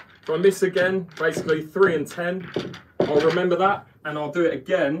 If I miss again, basically 3 and 10, I'll remember that and I'll do it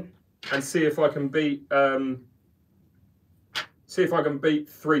again and see if I can beat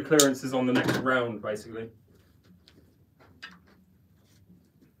 3 clearances on the next round, basically.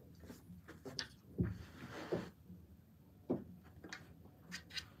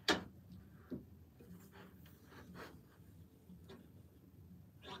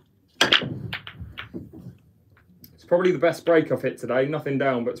 It's probably the best break I've hit today. Nothing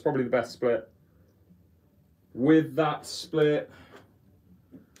down, but it's probably the best split. With that split,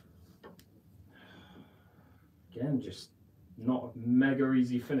 again, just not a mega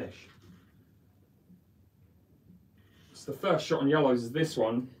easy finish. So the first shot on yellows is this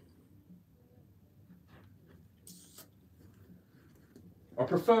one. I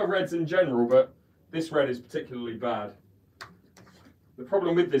prefer reds in general, but this red is particularly bad. The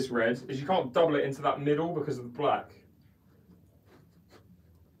problem with this red is you can't double it into that middle because of the black.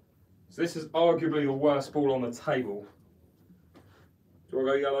 So this is arguably the worst ball on the table. Do I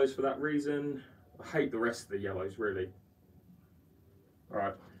go yellows for that reason? I hate the rest of the yellows, really.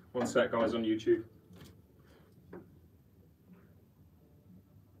 Alright, one sec guys on YouTube.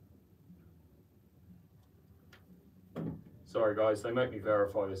 Sorry guys, they make me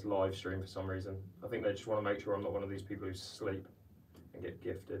verify this live stream for some reason. I think they just want to make sure I'm not one of these people who sleep and get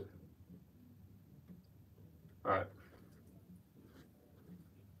gifted. Alright.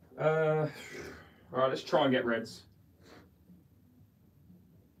 Alright, let's try and get reds.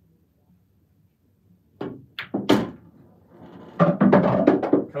 Can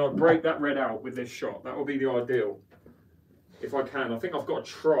I break that red out with this shot? That would be the ideal. If I can. I think I've got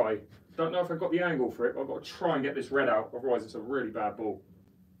to try. Don't know if I've got the angle for it, but I've got to try and get this red out, otherwise it's a really bad ball.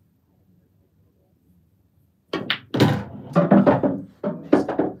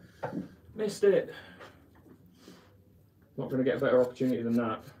 Missed it. Not going to get a better opportunity than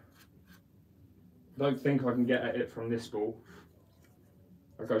that. Don't think I can get at it from this ball.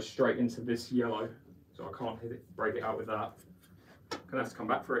 I go straight into this yellow, so I can't hit it, break it out with that. Gonna have to come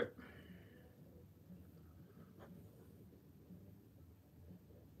back for it.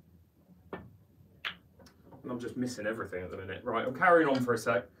 And I'm just missing everything at the minute. Right, I'm carrying on for a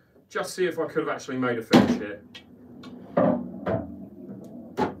sec. Just see if I could have actually made a finish here.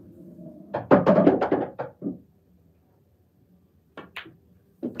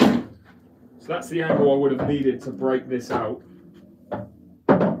 So that's the angle I would have needed to break this out.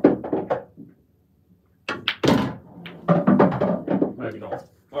 Maybe not.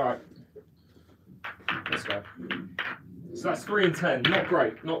 All right, let's go. So that's 3 and 10. Not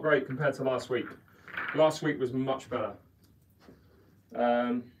great. Not great compared to last week. Last week was much better.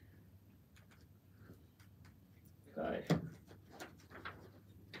 Okay.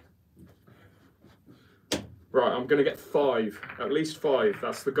 Right, I'm going to get 5, at least 5.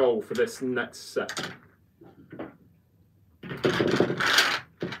 That's the goal for this next set.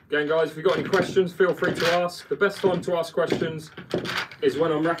 Again, guys, if you've got any questions, feel free to ask. The best time to ask questions is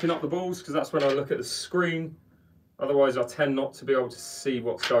when I'm racking up the balls, because that's when I look at the screen. Otherwise, I tend not to be able to see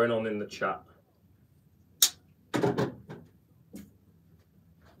what's going on in the chat.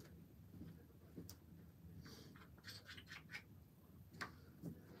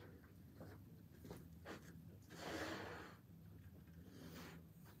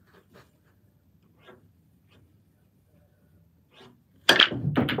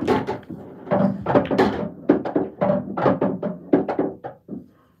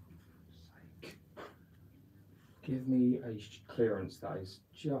 Give me a clearance that is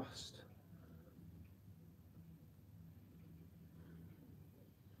just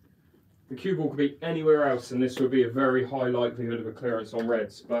The cue ball could be anywhere else and this would be a very high likelihood of a clearance on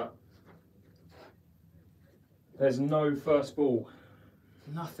reds, but there's no first ball,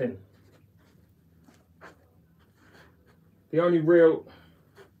 nothing. The only real,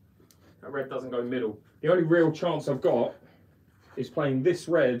 that red doesn't go middle. The only real chance I've got is playing this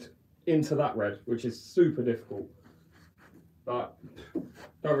red into that red, which is super difficult. But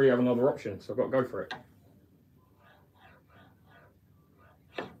don't really have another option, so I've got to go for it.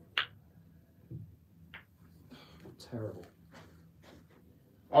 Terrible.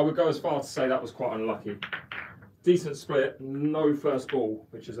 I would go as far to say that was quite unlucky. Decent split, no first ball,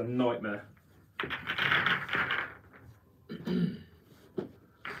 which is a nightmare.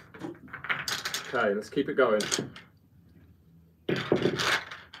 Okay, let's keep it going. I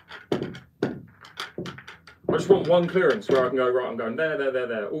just want one clearance where I can go, right, I'm going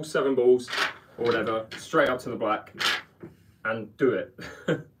there, all 7 balls, or whatever, straight up to the black, and do it.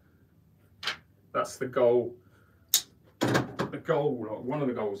 That's the goal. The goal, like one of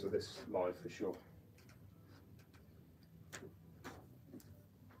the goals of this live for sure.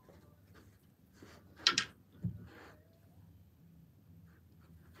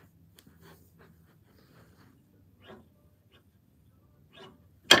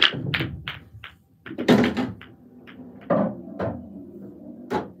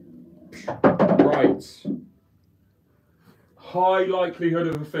 Right. High likelihood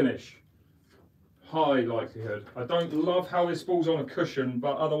of a finish. High likelihood. I don't love how this ball's on a cushion,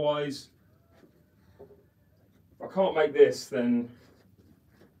 but otherwise, if I can't make this, then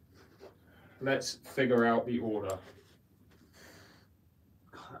let's figure out the order.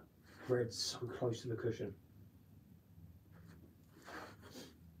 God, that red's so close to the cushion.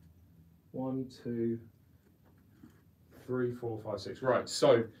 1, 2, 3, 4, 5, 6. Right,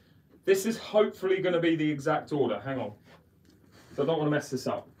 so this is hopefully going to be the exact order. Hang on. So I don't want to mess this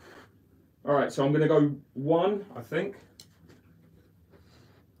up. All right, so I'm going to go 1, I think.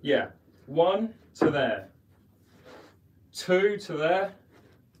 Yeah, 1 to there. 2 to there.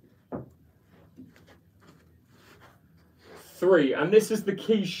 3, and this is the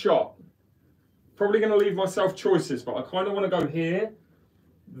key shot. Probably going to leave myself choices, but I kind of want to go here,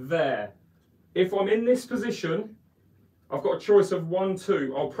 there. If I'm in this position, I've got a choice of 1,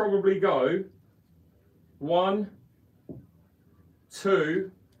 2. I'll probably go 1,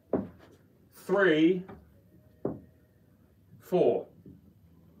 2, 3, 4.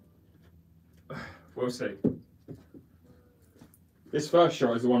 We'll see. This first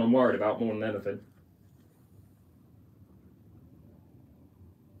shot is the one I'm worried about more than anything.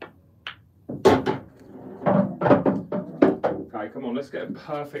 Okay, come on, let's get a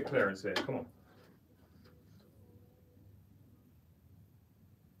perfect clearance here. Come on.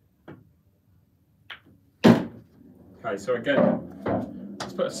 Okay, so again,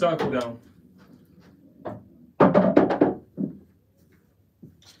 let's put a circle down.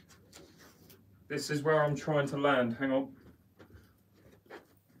 This is where I'm trying to land. Hang on.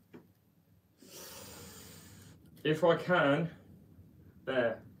 If I can,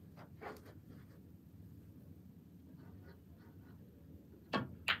 there.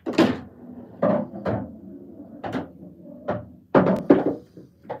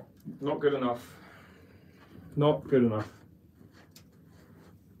 Not good enough. Not good enough.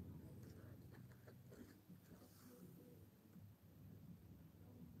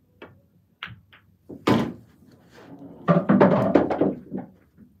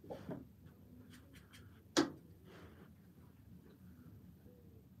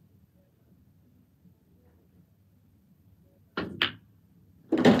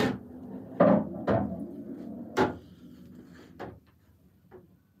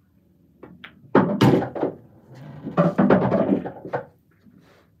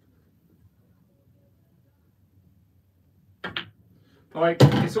 Like,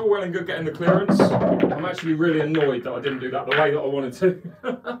 it's all well and good getting the clearance. I'm actually really annoyed that I didn't do that the way that I wanted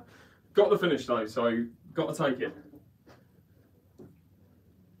to. Got the finish though, so got to take it.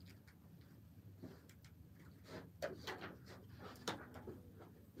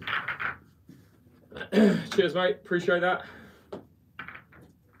 Cheers, mate. Appreciate that.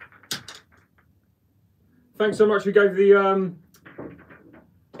 Thanks so much. We gave the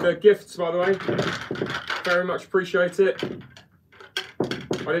gifts, by the way. Very much appreciate it.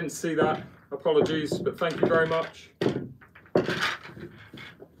 I didn't see that. Apologies, but thank you very much.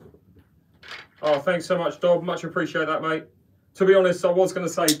 Oh, thanks so much, Dob. Much appreciate that, mate. To be honest, I was going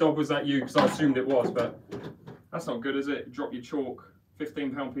to say, Dob, was that you? Because I assumed it was, but that's not good, is it? Drop your chalk.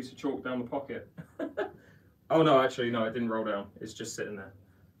 £15 piece of chalk down the pocket. Oh, no, actually, no, it didn't roll down. It's just sitting there.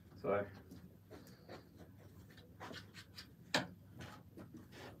 So...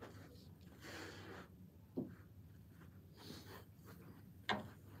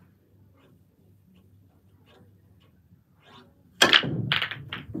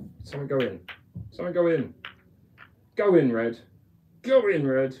 Something go in. Something go in. Go in, red. Go in,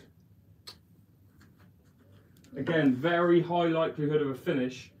 red. Again, very high likelihood of a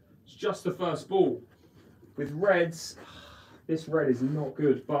finish. It's just the first ball. With reds, this red is not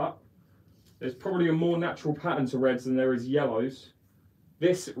good, but there's probably a more natural pattern to reds than there is yellows.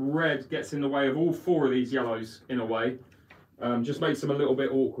 This red gets in the way of all four of these yellows in a way. Just makes them a little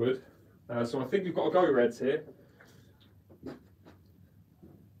bit awkward. So I think we've got to go reds here.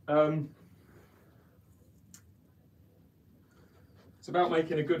 It's about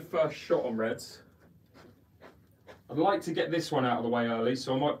making a good first shot on reds. I'd like to get this one out of the way early,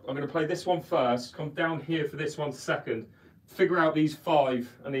 so I'm going to play this one first, come down here for this one second, figure out these 5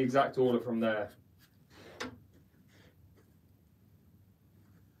 and the exact order from there.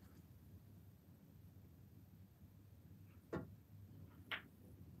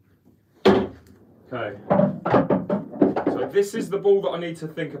 Okay, so this is the ball that I need to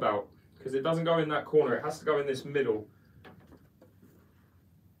think about, because it doesn't go in that corner, it has to go in this middle.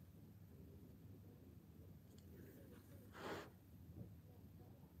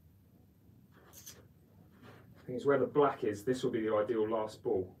 I think it's where the black is, this will be the ideal last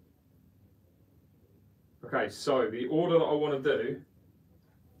ball. Okay, so the order that I want to do,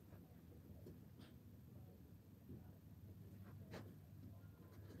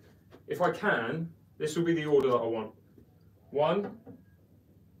 if I can, this will be the order that I want. 1,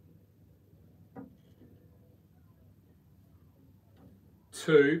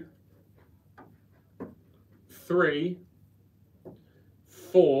 2, 3,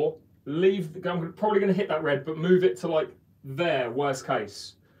 4. Leave. I'm probably going to hit that red, but move it to like there. Worst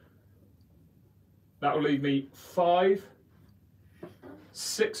case. That will leave me 5,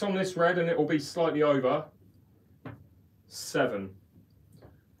 6 on this red, and it will be slightly over. 7.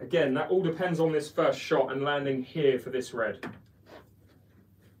 Again, that all depends on this first shot and landing here for this red.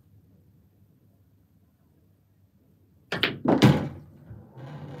 It's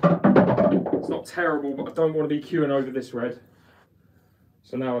not terrible, but I don't want to be queuing over this red.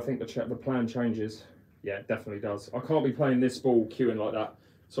 So now I think the plan changes. Yeah, it definitely does. I can't be playing this ball queuing like that.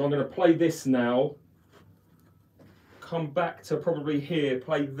 So I'm going to play this now. Come back to probably here,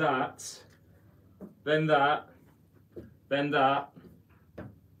 play that, then that, then that.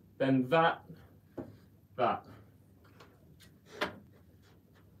 Then that. I've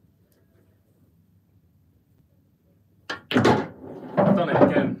done it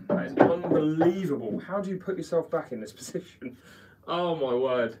again. That is unbelievable. How do you put yourself back in this position? Oh my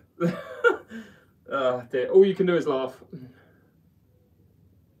word. Oh dear. All you can do is laugh.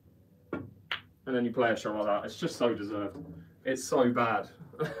 And then you play a shot like that. It's just so deserved. It's so bad.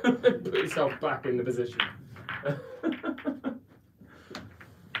 Put yourself back in the position.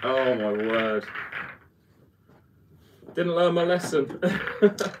 Oh my word. Didn't learn my lesson.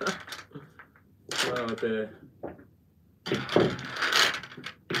 Oh dear.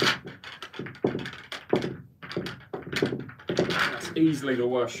 That's easily the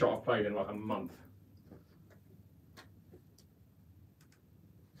worst shot I've played in like a month.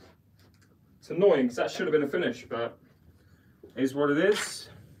 It's annoying because that should have been a finish, but it is what it is.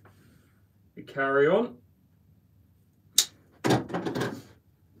 We carry on.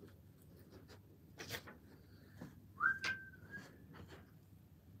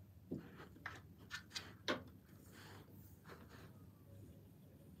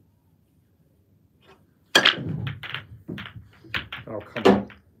 Oh, come on.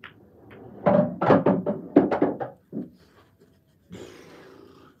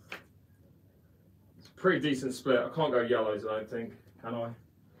 It's a pretty decent split. I can't go yellows, I don't think. Can I?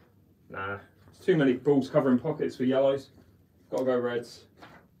 Nah. There's too many balls covering pockets for yellows. Gotta go reds.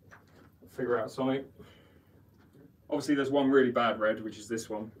 Figure out something. Obviously, there's one really bad red, which is this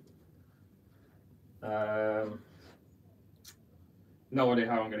one. No idea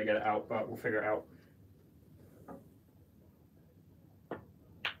how I'm going to get it out, but we'll figure it out.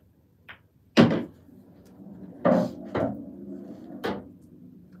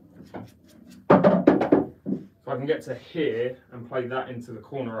 If I can get to here and play that into the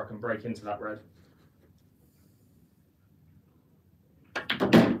corner, I can break into that red.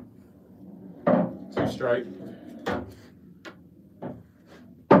 Two straight.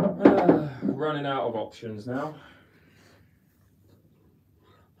 Running out of options now.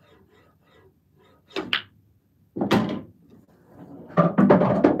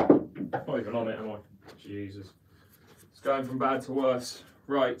 Not even on it, am I? Jesus. It's going from bad to worse.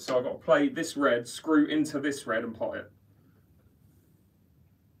 Right, so I've got to play this red, screw into this red and pot it.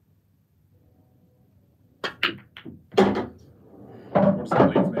 What does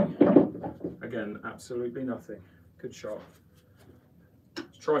that leave me? Again, absolutely nothing. Good shot.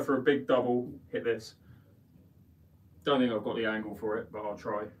 Let's try for a big double, hit this. Don't think I've got the angle for it, but I'll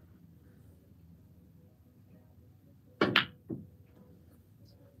try.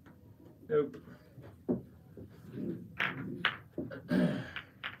 Nope.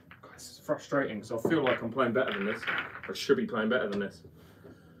 This is frustrating because I feel like I'm playing better than this. I should be playing better than this.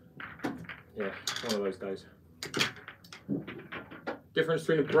 Yeah, one of those days. Difference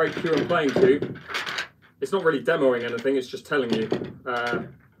between a break cue and playing cue. It's not really demoing anything, it's just telling you.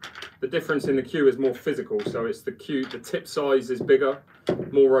 The difference in the cue is more physical, so it's the cue, the tip size is bigger,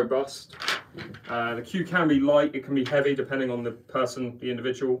 more robust. The cue can be light, it can be heavy depending on the person, the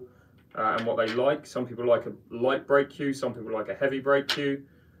individual, and what they like. Some people like a light break cue, some people like a heavy break cue.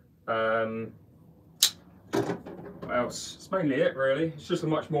 What else? It's mainly it really. It's just a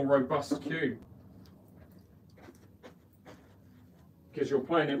much more robust cue. Because you're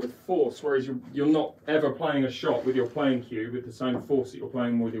playing it with force, whereas you're not ever playing a shot with your playing cue with the same force that you're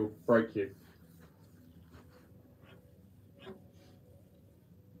playing with your break cue.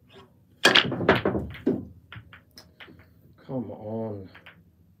 Come on.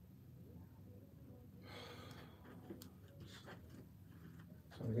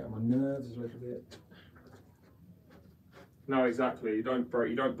 Trying to get on my nerves a little bit. No, exactly. You don't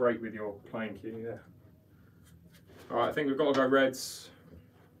break with your playing cue, yeah. Alright, I think we've got to go reds.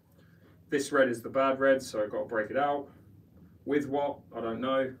 This red is the bad red, so I've got to break it out. With what? I don't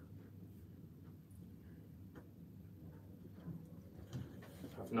know.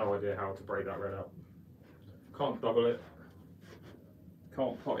 I have no idea how to break that red out. Can't double it.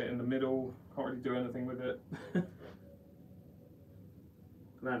 Can't pot it in the middle. Can't really do anything with it.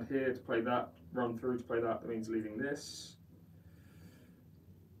 Land here to play that. Run through to play that. That means leaving this.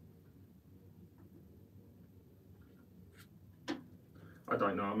 I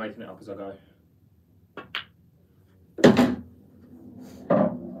don't know, I'm making it up as I go.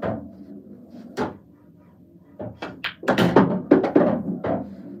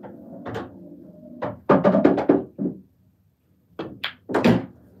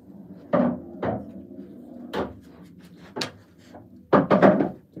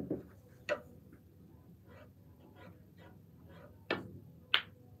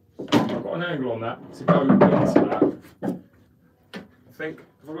 I've got an angle on that to go into that. I think.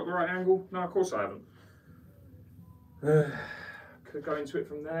 Have I got the right angle? No, of course I haven't. Could go into it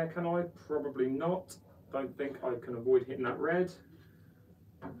from there, can I? Probably not. Don't think I can avoid hitting that red.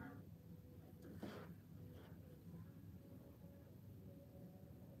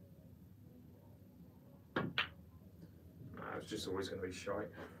 Nah, it's just always going to be shite.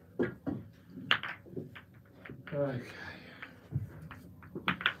 Okay.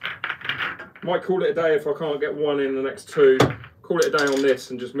 Might call it a day if I can't get one in the next two. Call it a day on this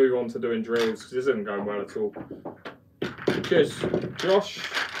and just move on to doing drills because this isn't going well at all. Cheers, Josh.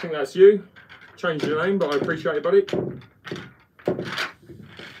 I think that's you. Changed your name, but I appreciate it, buddy.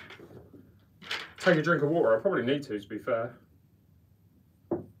 Take a drink of water. I probably need to be fair.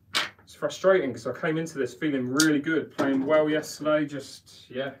 It's frustrating because I came into this feeling really good, playing well yesterday. Just,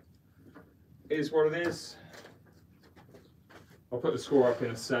 yeah, it is what it is. I'll put the score up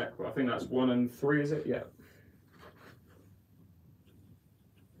in a sec, but I think that's 1-3, is it? Yeah.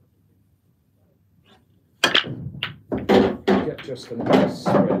 Get just a nice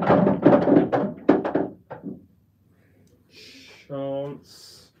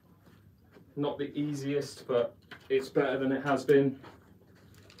chance. Not the easiest, but it's better than it has been.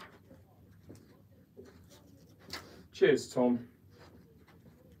 Cheers, Tom.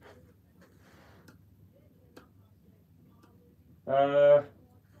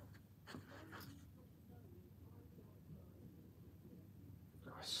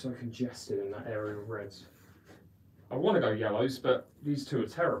 So congested in that area of reds. I want to go yellows, but these two are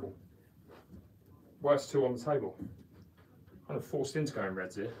terrible. Worst two on the table. Kind of forced into going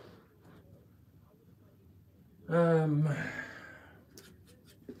reds here.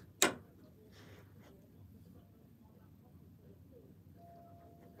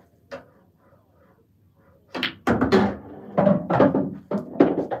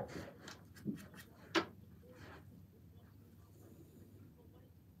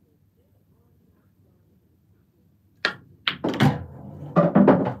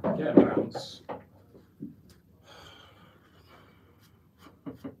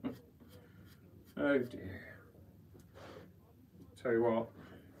 Oh dear. Tell you what,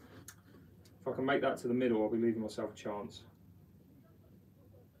 if I can make that to the middle, I'll be leaving myself a chance.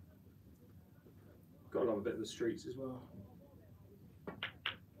 Got to love a bit of the streets as well.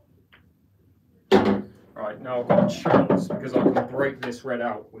 Right, now I've got a chance because I can break this red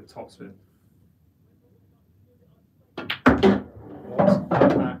out with topspin. What?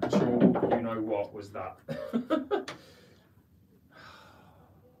 actual, you know what was that?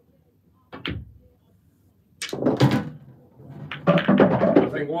 I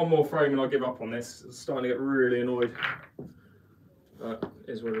think one more frame and I'll give up on this. It's starting to get really annoyed. But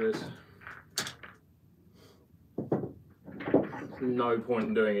it is what it is. No point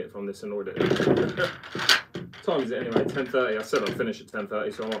in doing it from this annoyed at it. Time is it anyway? 10:30. I said I'd finish at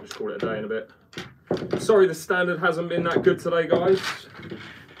 10:30, so I might just call it a day in a bit. Sorry the standard hasn't been that good today, guys.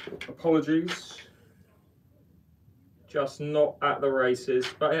 Apologies. Just not at the races,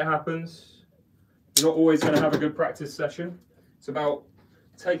 but it happens. You're not always going to have a good practice session. It's about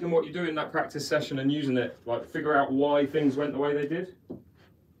taking what you do in that practice session and using it, like figure out why things went the way they did,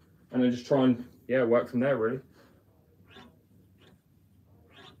 and then just try and, yeah, work from there, really.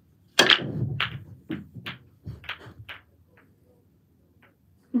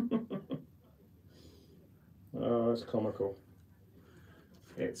 Oh, it's comical.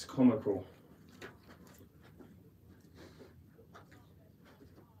 It's comical.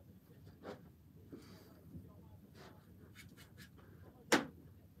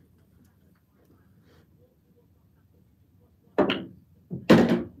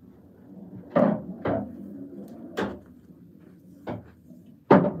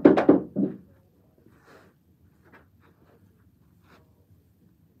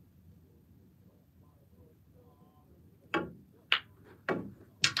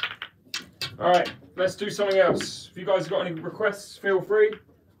 All right, let's do something else. If you guys have got any requests, feel free.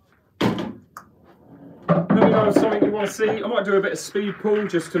 Let me know if something you want to see. I might do a bit of speed pull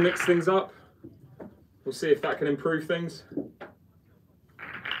just to mix things up. We'll see if that can improve things.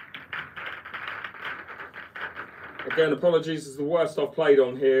 Again, apologies, it's the worst I've played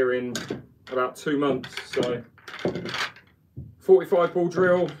on here in about 2 months. So, 45 ball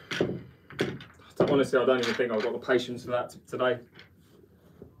drill. Honestly, I don't even think I've got the patience for that today.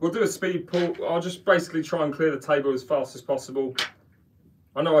 We'll do a speed pull. I'll just basically try and clear the table as fast as possible.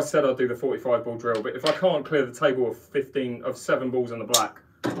 I know I said I'd do the 45 ball drill, but if I can't clear the table of 7 balls in the black,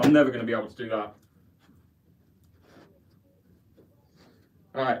 I'm never going to be able to do that.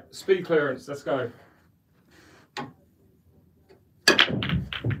 All right, speed clearance, let's go.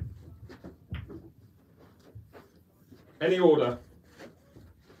 Any order.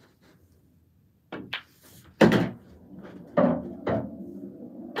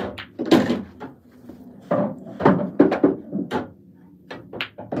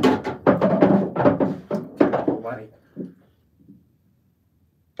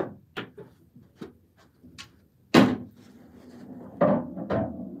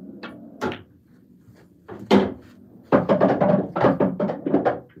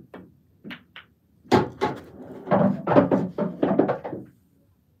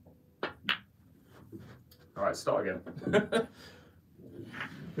 Alright, start again.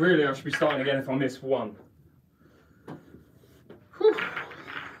 Really, I should be starting again if I miss one. Whew.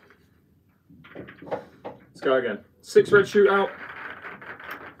 Let's go again. 6 red shootout.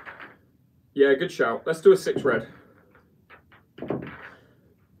 Yeah, good shout. Let's do a 6 red.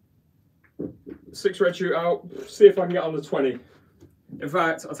 6 red shootout. See if I can get under 20. In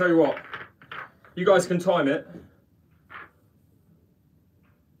fact, I'll tell you what. You guys can time it.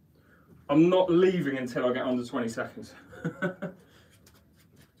 I'm not leaving until I get under 20 seconds.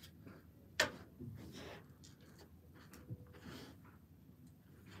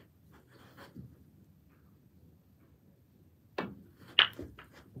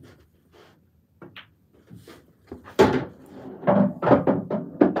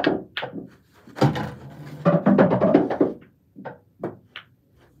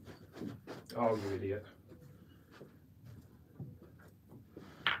 Oh, you idiot.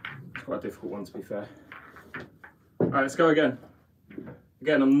 It's quite a difficult one, to be fair. Alright, let's go again.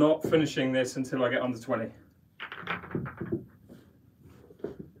 Again, I'm not finishing this until I get under 20.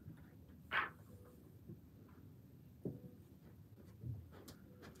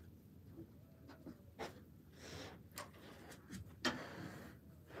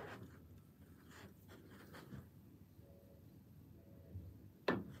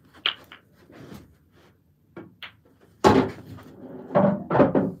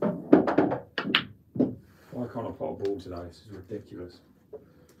 Why can't I pot a ball today? This is ridiculous.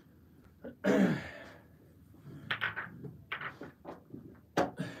 Okay,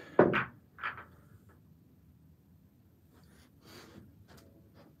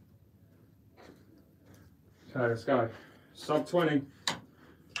 let's go. Sub 20.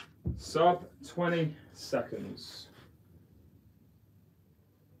 Sub 20 seconds.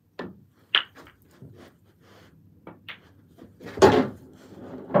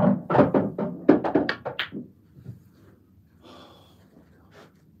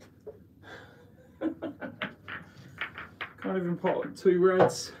 Can't even pot 2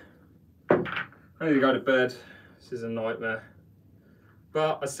 reds. I need to go to bed. This is a nightmare.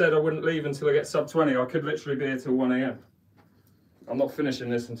 But I said I wouldn't leave until I get sub 20. I could literally be here till 1 AM. I'm not finishing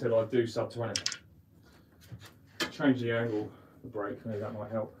this until I do sub 20. Change the angle of the brake, maybe that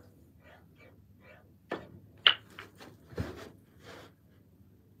might help.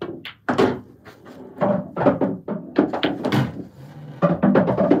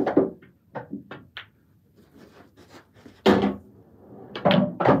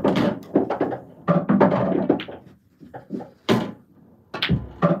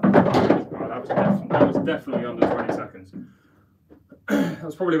 Definitely under 20 seconds. That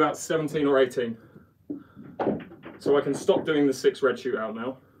was probably about 17 or 18. So I can stop doing the 6 red shootout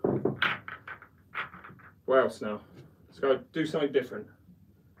now. What else now? Let's go do something different.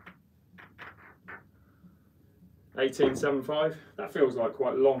 18.75. That feels like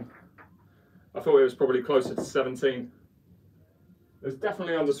quite long. I thought it was probably closer to 17. It was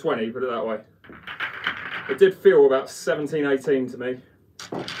definitely under 20, put it that way. It did feel about 17, 18 to me.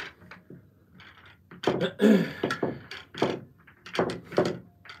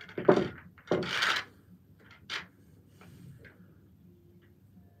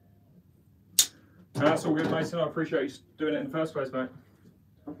 That's all good, Mason. I appreciate you doing it in the first place, mate.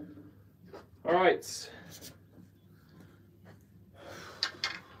 All right.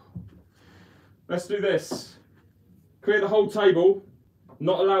 Let's do this. Clear the whole table.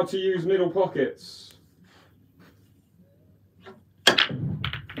 Not allowed to use middle pockets.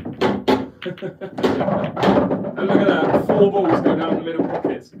 And look at that, 4 balls go down the middle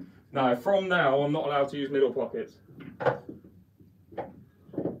pockets. No, from now I'm not allowed to use middle pockets.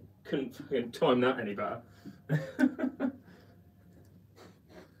 Couldn't time that any better.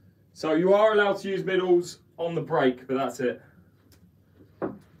 So you are allowed to use middles on the brake, but that's it.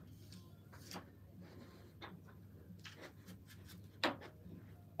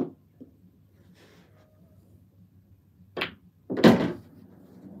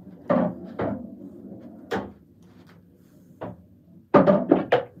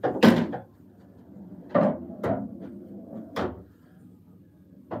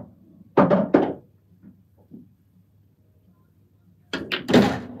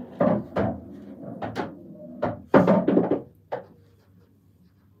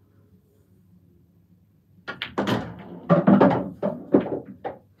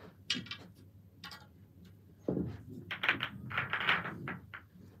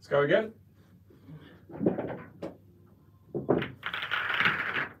 Go again.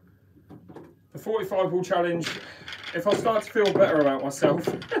 The 45 ball challenge, if I start to feel better about myself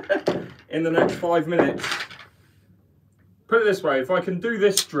in the next 5 minutes, put it this way, if I can do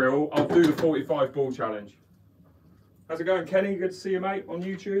this drill, I'll do the 45 ball challenge. How's it going, Kenny? Good to see you, mate, on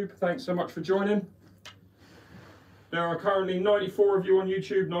YouTube. Thanks so much for joining. There are currently 94 of you on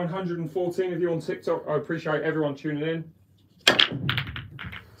YouTube, 914 of you on TikTok. I appreciate everyone tuning in.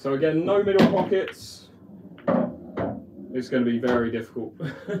 So again, no middle pockets. It's going to be very difficult.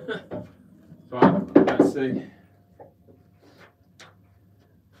 But let's see.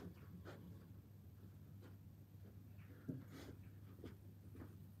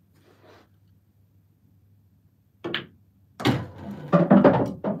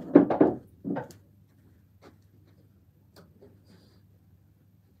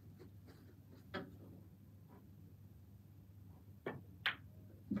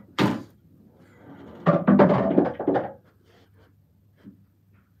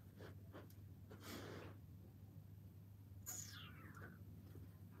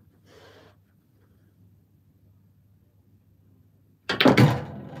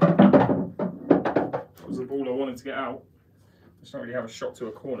 The ball I wanted to get out. Just don't really have a shot to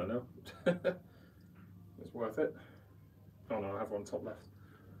a corner now. It's worth it. Oh no, I have one top left.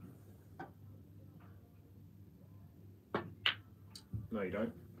 No, you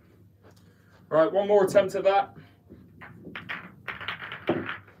don't. Right, one more attempt at that.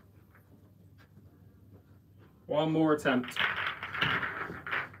 One more attempt.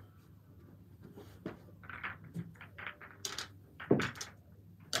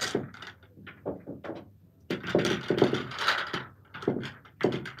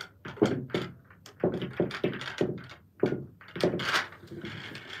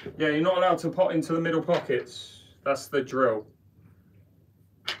 Yeah, you're not allowed to pot into the middle pockets. That's the drill.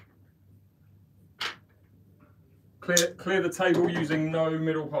 Clear the table using no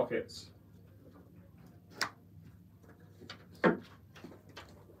middle pockets.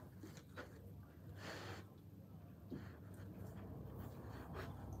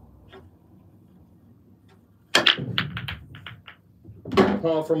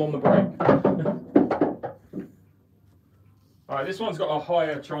 Apart from on the brake. Alright, this one's got a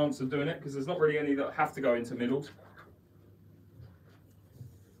higher chance of doing it because there's not really any that have to go into middles.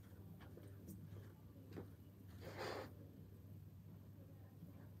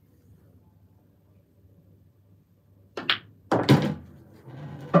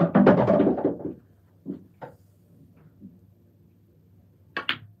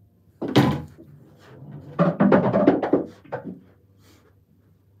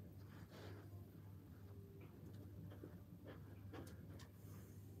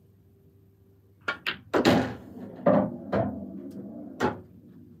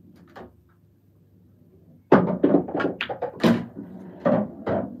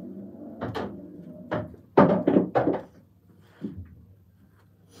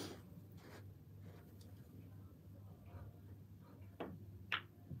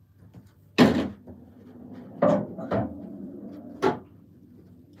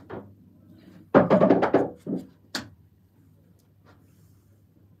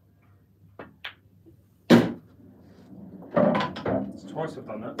 Twice I've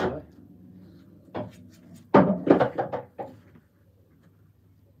done that today.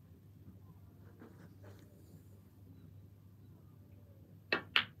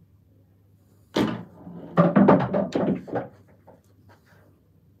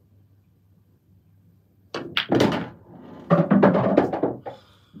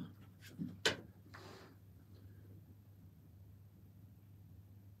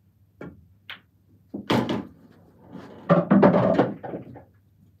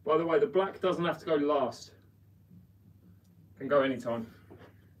 By the way, the black doesn't have to go last. Can go anytime.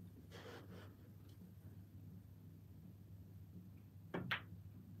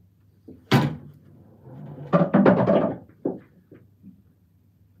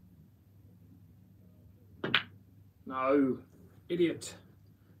 No, idiot.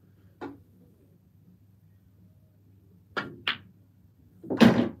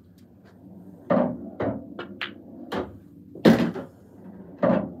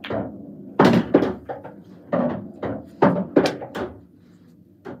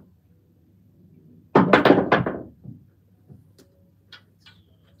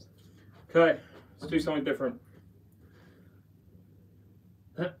 Okay, let's do something different.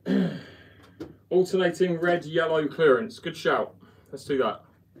 Alternating red, yellow clearance. Good shout. Let's do that.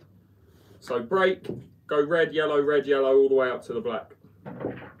 So break, go red, yellow, all the way up to the black.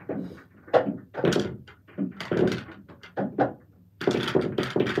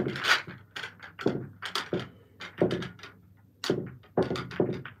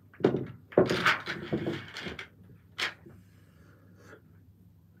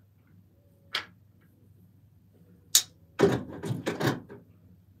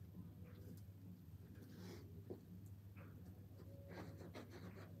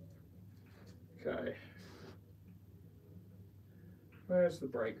 Okay. Where's the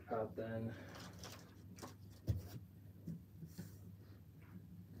brake pad then?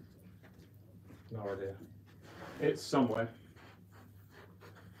 No idea. It's somewhere.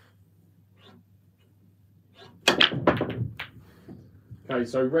 Okay,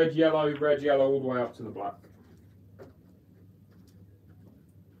 so red, yellow, all the way up to the black.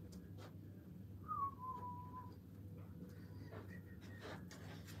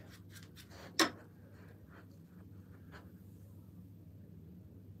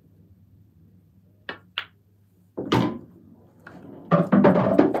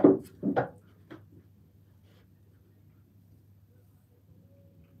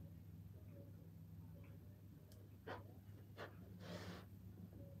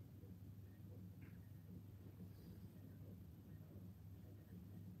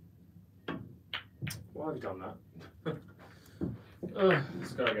 Why have you done that?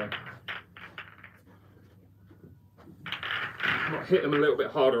 Let's go again. I might hit them a little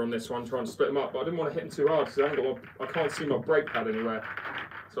bit harder on this one, trying to split them up, but I didn't want to hit them too hard because I can't see my brake pad anywhere.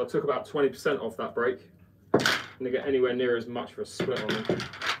 So I took about 20% off that brake, and to get anywhere near as much for a split on them.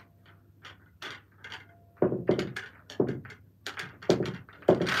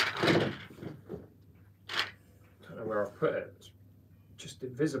 Don't know where I put it. It's just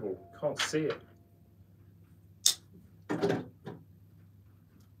invisible. Can't see it.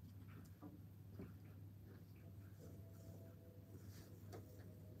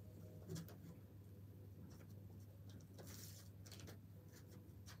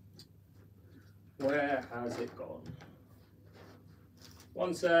 Where has it gone?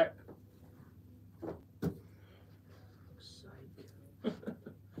 One sec. For fuck's sake.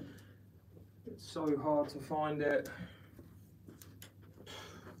 It's so hard to find it.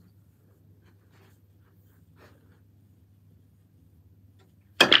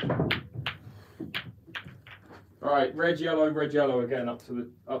 All right, red, yellow again up to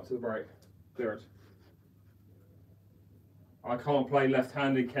the break. Clearance. I can't play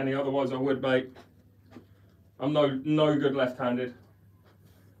left-handed, Kenny. Otherwise, I would, mate. I'm no good left-handed.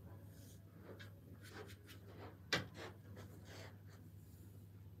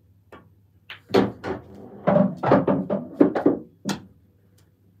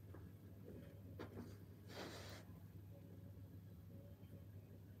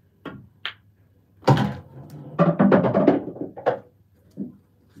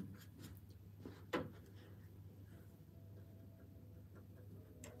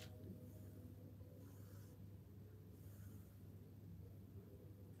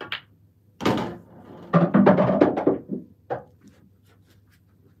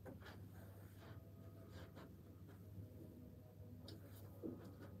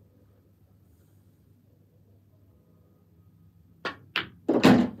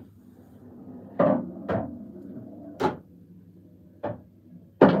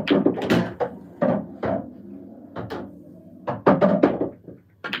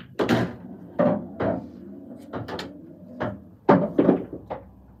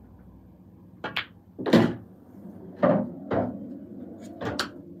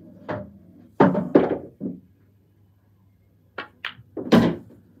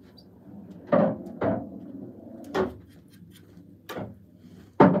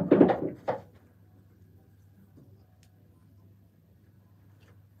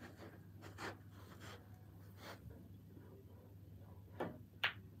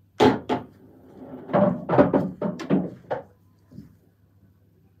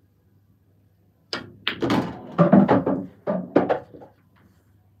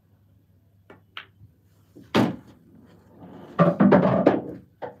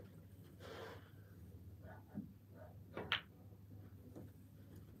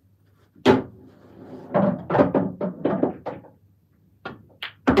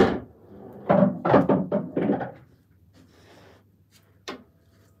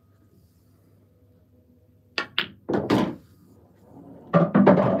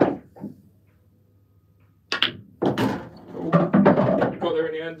 Got there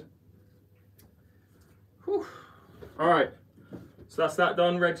in the end. Whew. All right, so that's that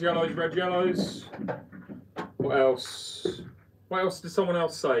done. Red, yellows. What else? What else did someone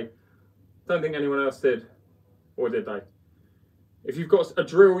else say? Don't think anyone else did, or did they? If you've got a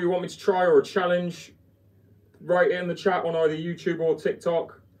drill you want me to try or a challenge, write it in the chat on either YouTube or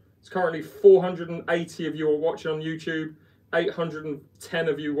TikTok. It's currently 480 of you are watching on YouTube, 810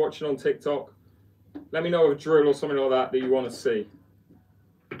 of you watching on TikTok. Let me know of a drill or something like that you want to see.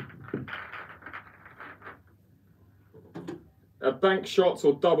 Bank shots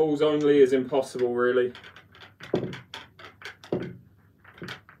or doubles only is impossible, really.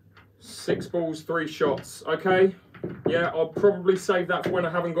 6 balls, 3 shots. Okay, yeah, I'll probably save that for when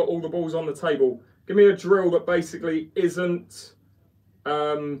I haven't got all the balls on the table. Give me a drill that basically isn't,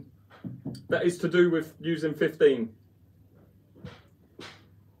 that is to do with using 15.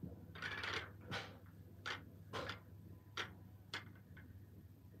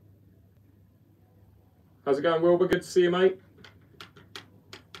 How's it going, Wilbur? Good to see you, mate.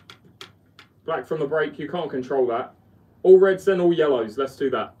 Black from the break, you can't control that. All reds, then all yellows. Let's do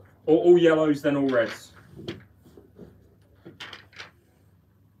that. Or all yellows, then all reds.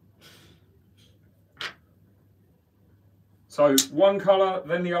 So one colour,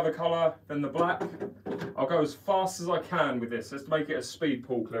 then the other colour, then the black. I'll go as fast as I can with this. Let's make it a speed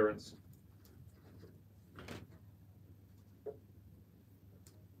pull clearance.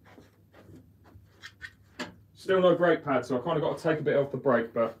 Still no brake pad, so I kind of got to take a bit off the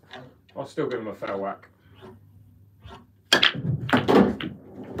brake, but I'll still give him a fair whack.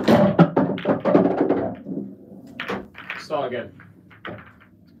 Start again.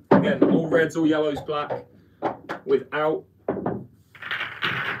 Again, all reds, all yellows, black, without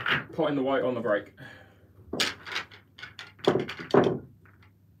putting the white on the brake.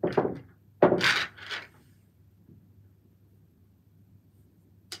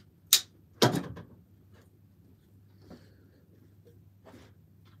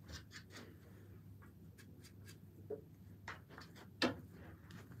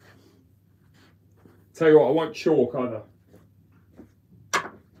 Tell you what, I won't chalk either.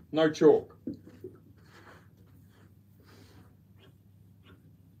 No chalk.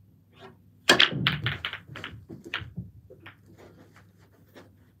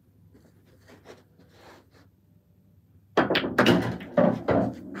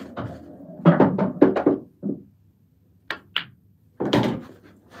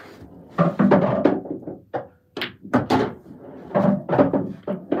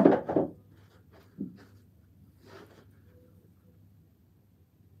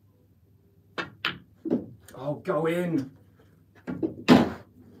 go in.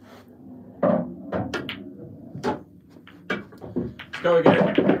 Let's go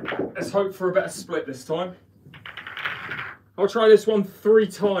again. Let's hope for a better split this time. I'll try this one 3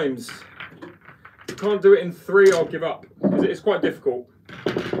 times. If I can't do it in 3, I'll give up, because it's quite difficult.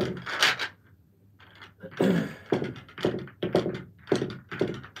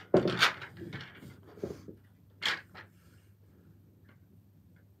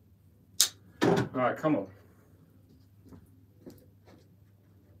 Alright, come on.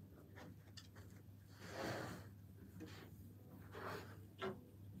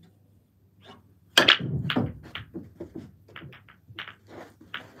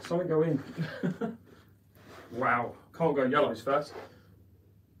 Something go in. Wow, can't go yellows first.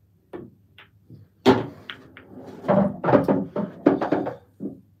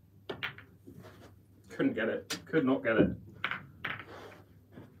 Couldn't get it, could not get it.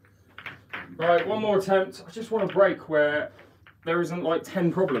 Right, one more attempt. I just want a break where there isn't like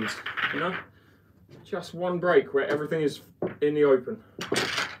 10 problems, you know? Just one break where everything is in the open.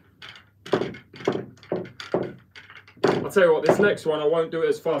 I'll tell you what, this next one I won't do it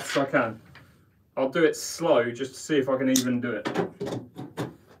as fast as I can. I'll do it slow just to see if I can even do it.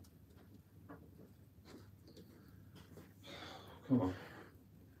 Come on.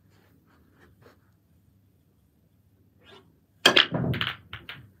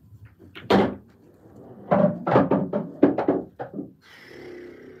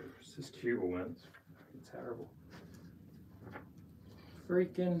 This is cute, man. It's freaking terrible.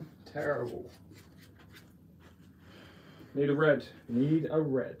 Freaking terrible. Need a red. Need a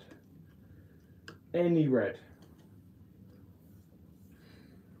red. Any red.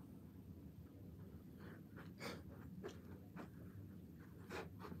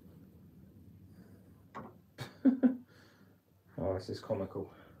 Oh, this is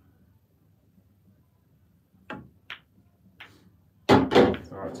comical.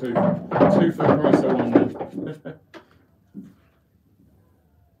 Alright, two for the price of one then.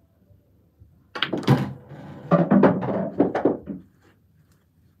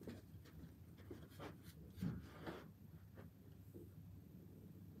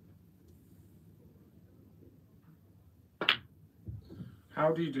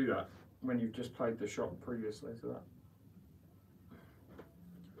 How do you do that when you've just played the shot previously to that?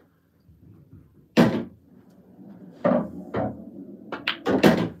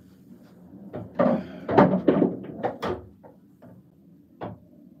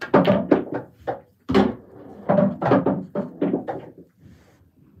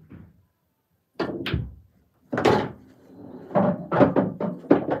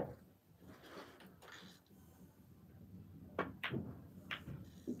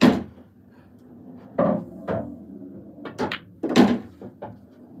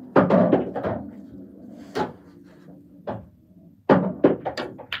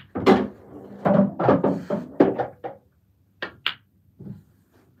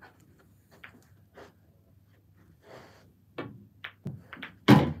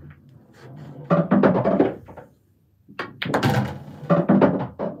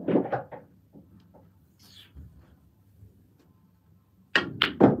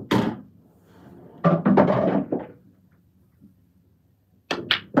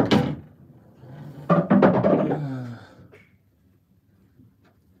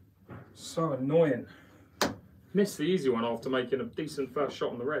 So annoying. Missed the easy one after making a decent first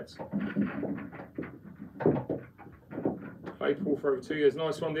shot on the reds. Played pool for over 2 years.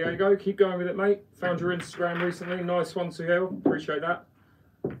 Nice one, Diego. Keep going with it, mate. Found your Instagram recently. Nice one, Suhail. Appreciate that.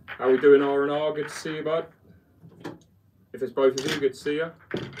 How we doing, R&R? Good to see you, bud. If it's both of you, good to see you.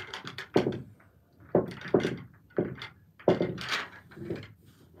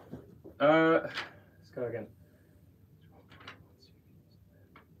 Let's go again.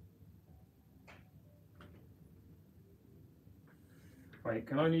 Wait,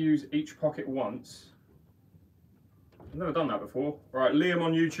 can only use each pocket once. I've never done that before. Right, Liam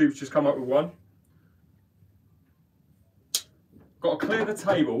on YouTube's just come up with one. Got to clear the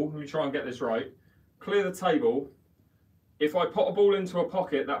table. Let me try and get this right. Clear the table. If I put a ball into a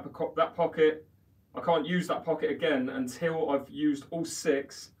pocket, that pocket, I can't use that pocket again until I've used all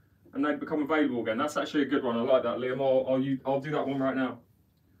 6 and they become available again. That's actually a good one. I like that, Liam. I'll do that one right now.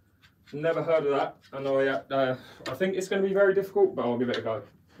 Never heard of that, and I think it's going to be very difficult, but I'll give it a go.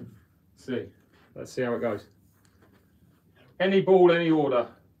 Let's see how it goes. Any ball, any order,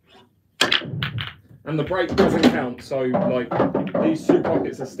 and the break doesn't count. So, like, these 2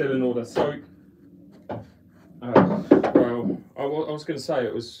 pockets are still in order. So, well, I was going to say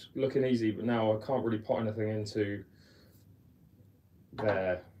it was looking easy, but now I can't really put anything into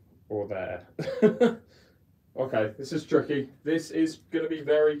there or there. Okay, this is tricky. This is going to be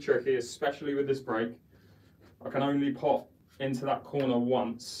very tricky, especially with this break. I can only pop into that corner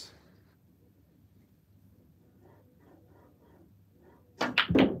once.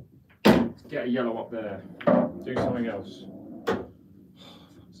 Get a yellow up there. Do something else.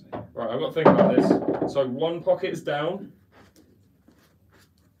 Right, I've got to think about this. So one pocket is down.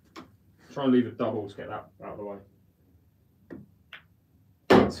 Try and leave a double to get that out of the way.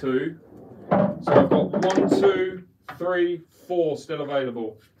 2. So I've got 1, 2, 3, 4 still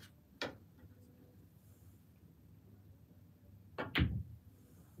available.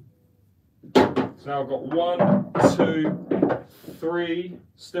 So now I've got 1, 2, 3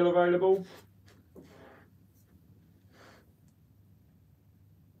 still available.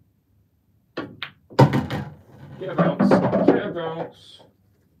 Get a bounce, get a bounce.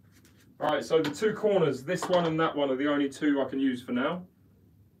 Alright, so the 2 corners, this one and that one, are the only 2 I can use for now.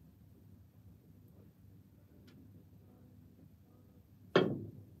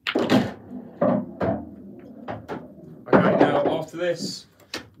 Okay, now after this,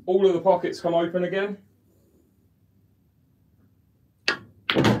 all of the pockets come open again.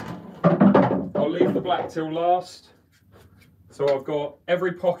 I'll leave the black till last. So I've got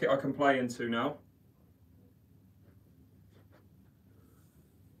every pocket I can play into now.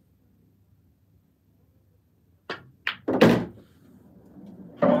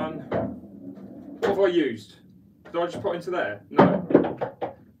 What have I used? Did I just put into there? No.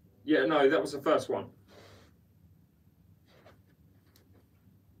 Yeah, no, that was the first one.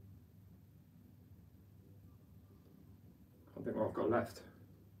 I think what I've got left.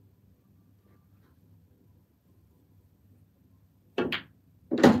 Okay,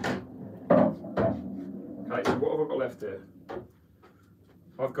 so what have I got left here?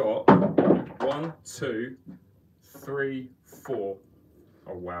 I've got 1, 2, 3, 4.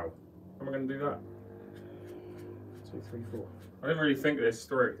 Oh wow. How am I going to do that? 2, 3, 4. I didn't really think this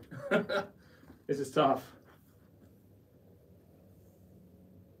through. This is tough.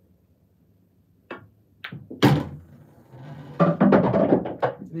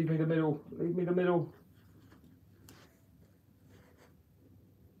 Leave me the middle. Leave me the middle.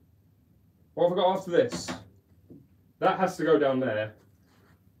 What have I got after this? That has to go down there.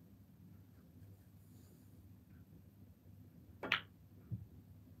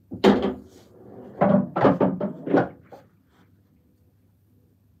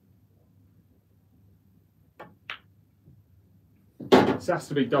 This has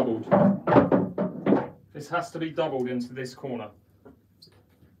to be doubled. This has to be doubled into this corner.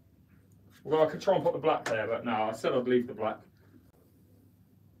 Well, I could try and put the black there, but no, I said I'd leave the black.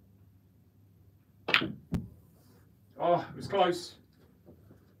 Oh, it was close.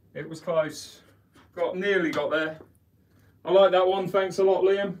 It was close. Nearly got there. I like that one. Thanks a lot,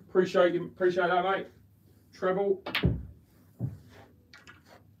 Liam. Appreciate that, mate. Treble.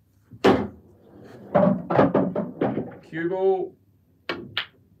 Cue ball.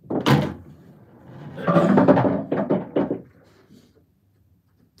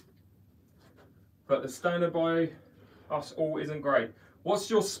 But the standard by us all isn't great. What's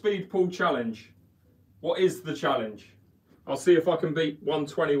your speed pull challenge? What is the challenge? I'll see if I can beat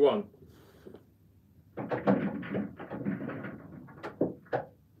 121.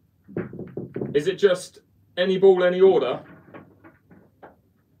 Is it just any ball, any order?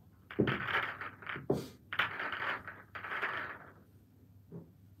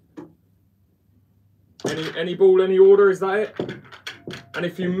 Any ball, any order, is that it? And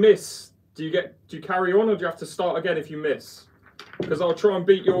if you miss, do you carry on, or do you have to start again if you miss? Because I'll try and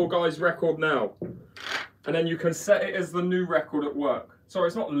beat your guys' record now. And then you can set it as the new record at work. Sorry,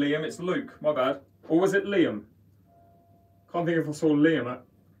 it's not Liam, it's Luke, my bad. Or was it Liam? Can't think if I saw Liam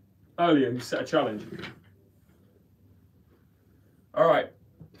earlier who set a challenge. Alright,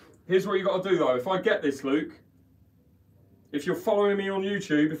 here's what you got to do though. If I get this, Luke, if you're following me on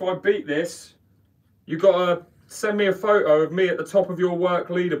YouTube, if I beat this, you got to send me a photo of me at the top of your work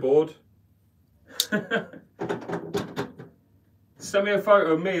leaderboard. Send me a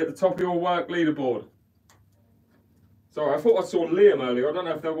photo of me at the top of your work leaderboard. Sorry, I thought I saw Liam earlier. I don't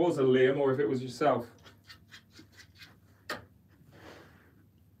know if there was a Liam or if it was yourself.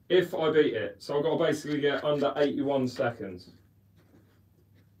 If I beat it. So I've got to basically get under 81 seconds.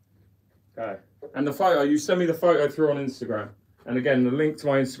 Okay. And the photo, you send me the photo through on Instagram. And again, the link to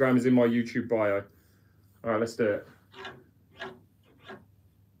my Instagram is in my YouTube bio. All right, let's do it.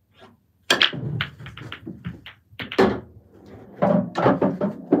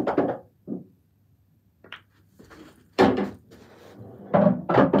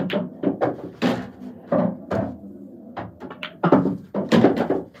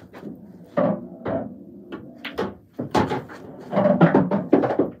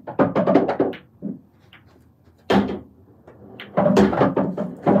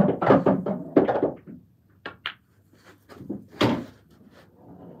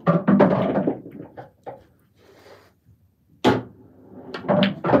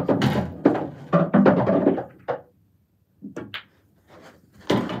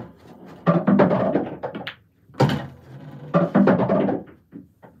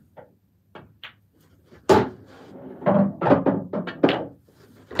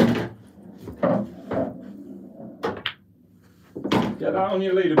 Get that on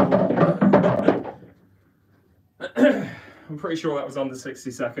your leaderboard. I'm pretty sure that was under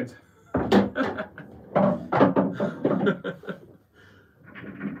 60 seconds.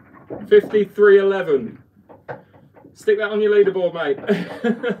 53:11. Stick that on your leaderboard, mate.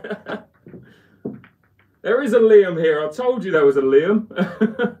 There is a Liam here. I told you there was a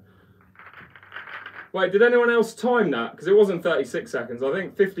Liam. Wait, did anyone else time that? Because it wasn't 36 seconds. I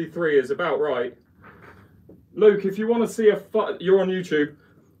think 53 is about right. Luke, if you want to see you're on YouTube.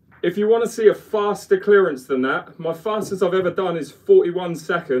 If you want to see a faster clearance than that, my fastest I've ever done is 41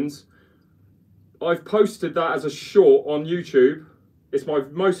 seconds. I've posted that as a short on YouTube. It's my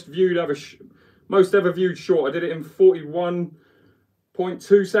most ever viewed short. I did it in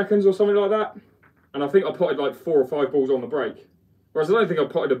 41.2 seconds or something like that. And I think I potted like 4 or 5 balls on the break. Whereas I don't think I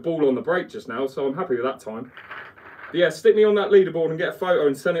potted a ball on the break just now, so I'm happy with that time. But yeah, stick me on that leaderboard and get a photo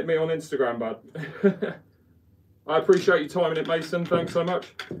and send it me on Instagram, bud. I appreciate you timing it, Mason. Thanks so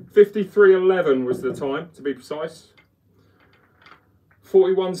much. 53:11 was the time, to be precise.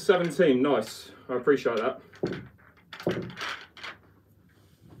 41:17. Nice. I appreciate that.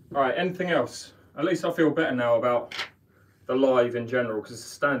 All right, anything else? At least I feel better now about the live in general, because the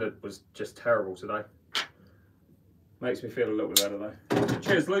standard was just terrible today. Makes me feel a little bit better though.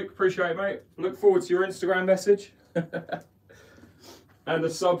 Cheers, Luke. Appreciate it, mate. Look forward to your Instagram message. And a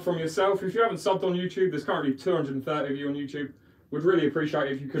sub from yourself. If you haven't subbed on YouTube, there's currently 230 of you on YouTube. Would really appreciate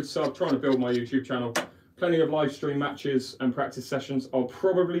it if you could sub. Trying to build my YouTube channel. Plenty of live stream matches and practice sessions. I'll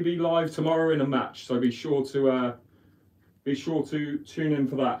probably be live tomorrow in a match, so be sure to tune in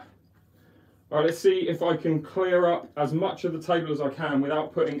for that. All right, let's see if I can clear up as much of the table as I can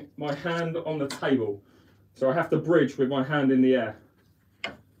without putting my hand on the table. So I have to bridge with my hand in the air,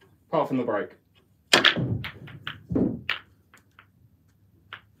 apart from the break.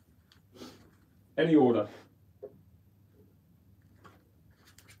 Any order.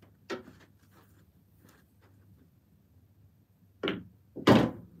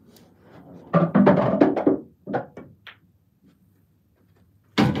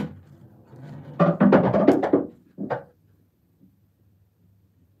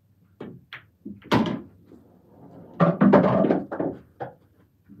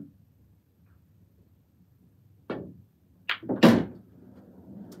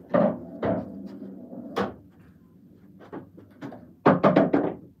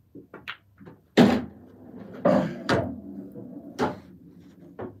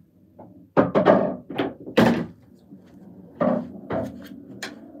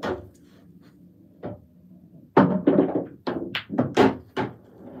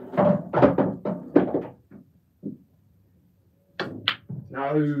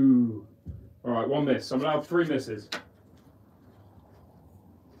 No. All right, 1 miss. I'm allowed 3 misses.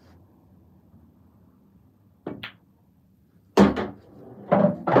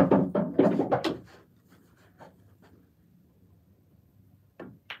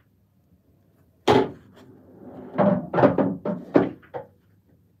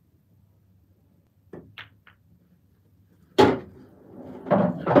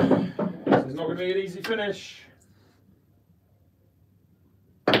 This is not going to be an easy finish.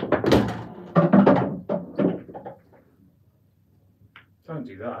 Don't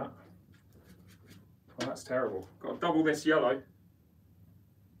do that. Oh, that's terrible. Got to double this yellow.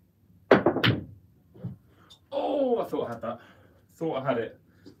 Oh, I thought I had that. Thought I had it.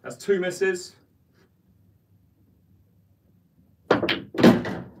 That's 2 misses. I'm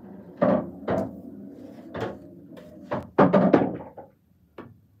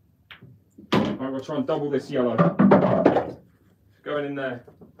going to try and double this yellow. Going in there,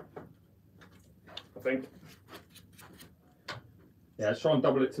 I think. Yeah, let's try and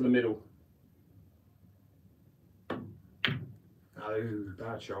double it to the middle. Oh,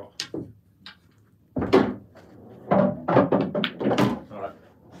 bad shot. Alright.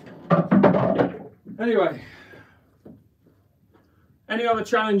 Anyway, any other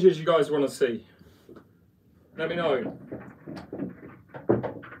challenges you guys want to see? Let me know.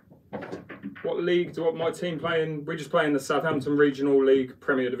 What league do my team play in? We just play in the Southampton Regional League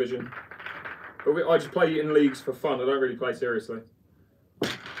Premier Division. But I just play in leagues for fun. I don't really play seriously.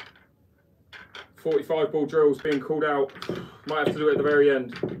 45 ball drills being called out. Might have to do it at the very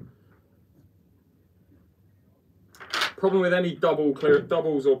end. Problem with any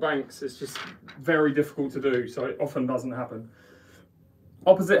doubles or banks, it's just very difficult to do, so it often doesn't happen.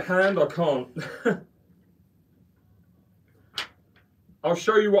 Opposite hand, I can't. I'll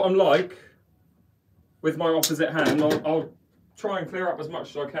show you what I'm like with my opposite hand. I'll try and clear up as much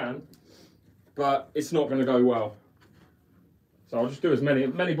as I can, but it's not going to go well. So I'll just do as many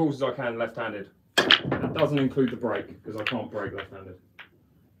balls as I can left-handed. That doesn't include the break, because I can't break left-handed.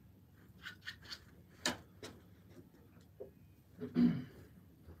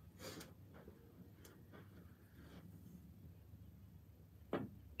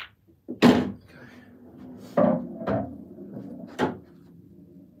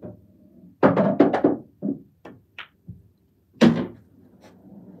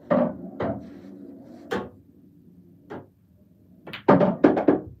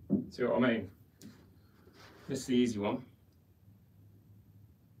 See what I mean? This is the easy one.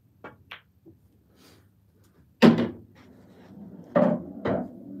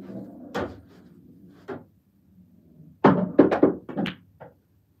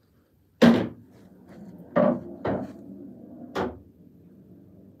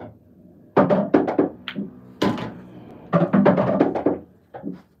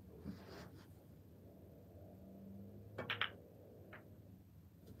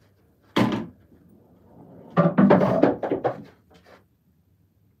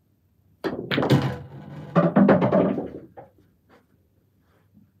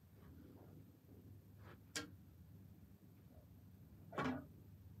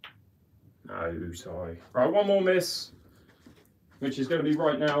 No, sorry. Right, one more miss, which is going to be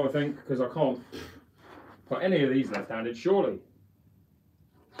right now, I think, because I can't put any of these left-handed, surely.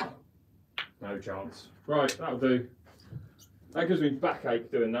 No chance. Right, that'll do. That gives me backache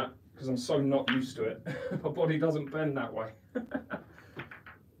doing that, because I'm so not used to it. My body doesn't bend that way.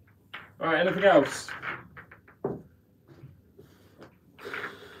 Alright, anything else?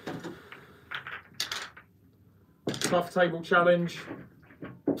 Tough table challenge.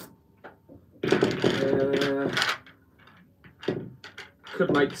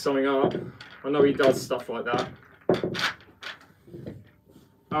 Could make something up. I know he does stuff like that.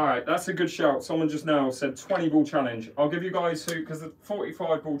 Alright, that's a good shout. Someone just now said 20 ball challenge. I'll give you guys who, because the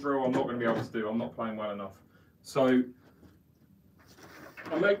 45 ball drill I'm not going to be able to do. I'm not playing well enough. So,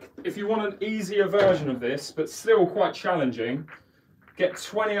 if you want an easier version of this, but still quite challenging, get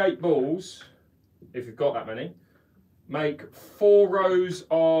 28 balls, if you've got that many. Make 4 rows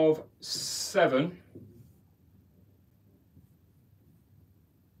of 7.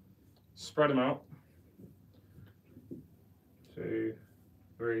 Spread them out. 2,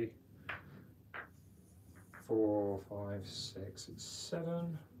 3, 4, 5, 6,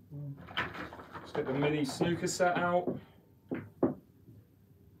 7. Let's get the mini snooker set out.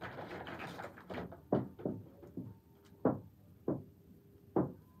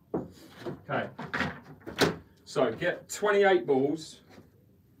 Okay. So get 28 balls.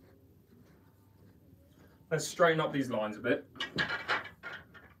 Let's straighten up these lines a bit.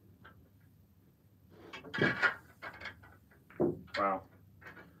 Wow,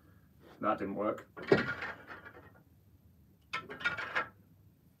 that didn't work.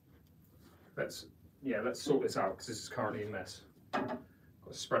 Let's sort this out because this is currently a mess. Got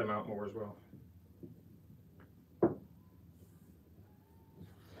to spread them out more as well. All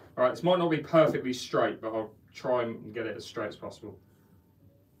right, this might not be perfectly straight, but I'll try and get it as straight as possible.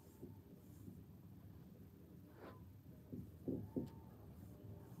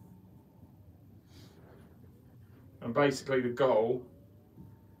 And basically the goal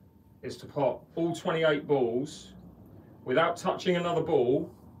is to pop all 28 balls without touching another ball.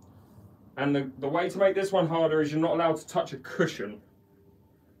 And the way to make this one harder is you're not allowed to touch a cushion.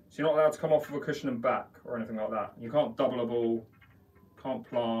 So you're not allowed to come off of a cushion and back or anything like that. You can't double a ball, can't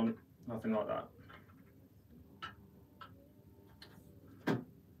plant, nothing like that.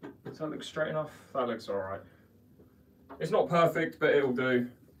 Does that look straight enough? That looks all right. It's not perfect, but it'll do.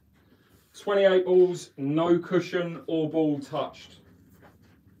 28 balls, no cushion or ball touched.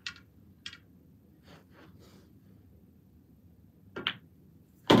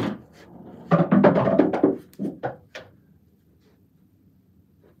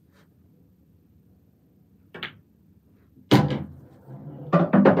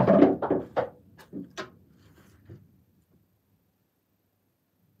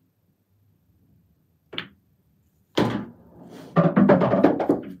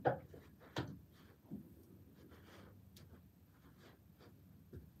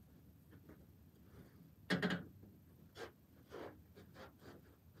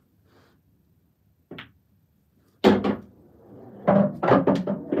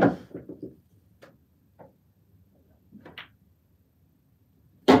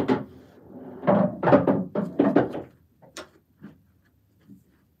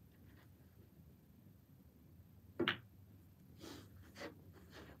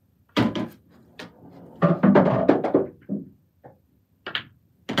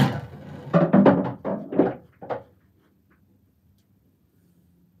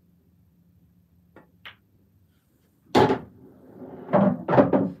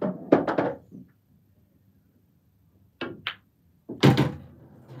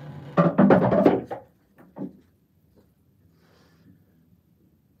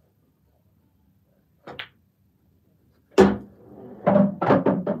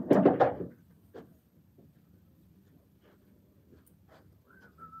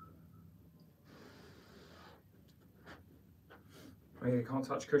 you can't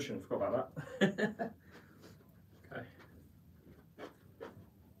touch cushion, forgot about that. Okay.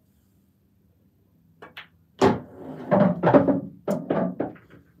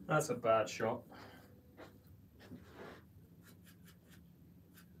 That's a bad shot.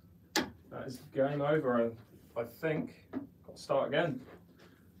 That is game over, and I think I'll start again.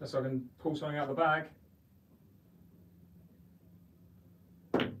 Unless I can pull something out of the bag.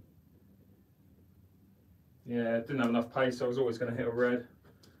 Yeah, didn't have enough pace, so I was always going to hit a red.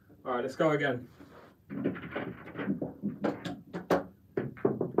 All right, let's go again.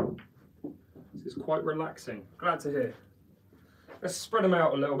 This is quite relaxing. Glad to hear. Let's spread them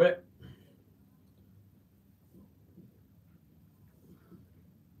out a little bit.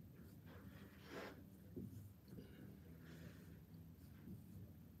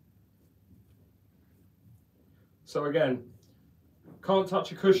 So again, can't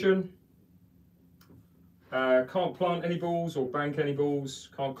touch a cushion, can't plant any balls or bank any balls,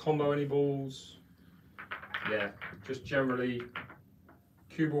 can't combo any balls. Yeah, just generally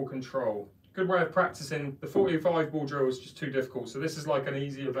cue ball control. Good way of practicing. The 45 ball drill is just too difficult, so this is like an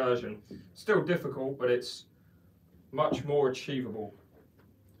easier version. Still difficult, but it's much more achievable.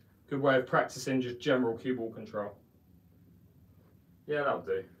 Good way of practicing just general cue ball control. Yeah, that'll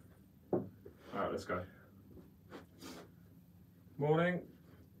do. All right, let's go. Morning.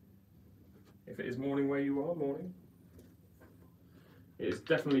 If it is morning where you are, morning. It's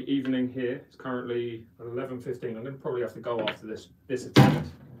definitely evening here. It's currently 11:15. I'm going to probably have to go after this attempt.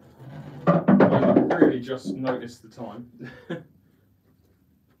 I really just noticed the time.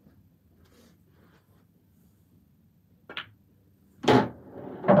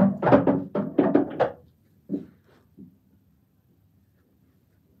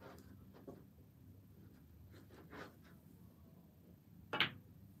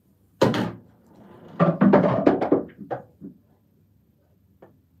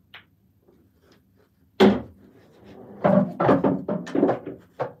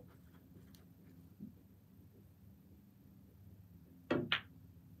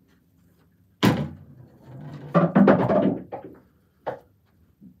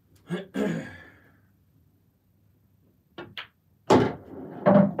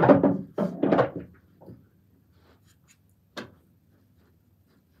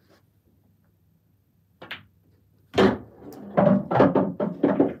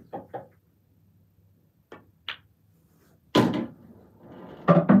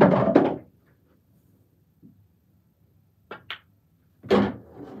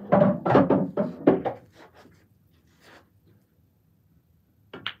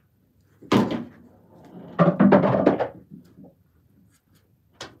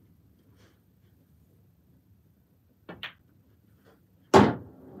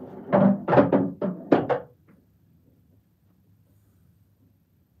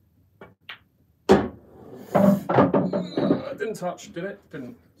 Didn't touch, did it?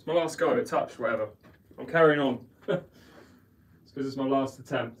 Didn't. It's my last go. It touched, whatever. I'm carrying on. It's because it's my last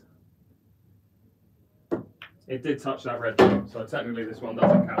attempt. It did touch that red one, so technically this one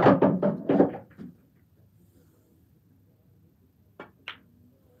doesn't count.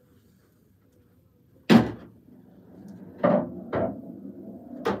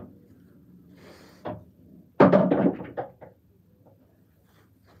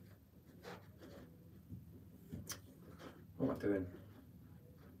 What am I doing?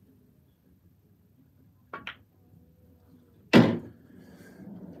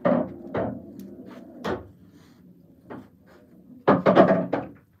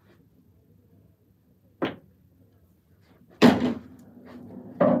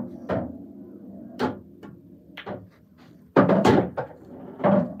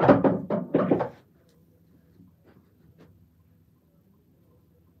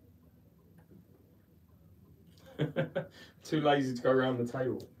 Too lazy to go around the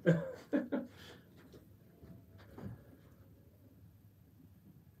table.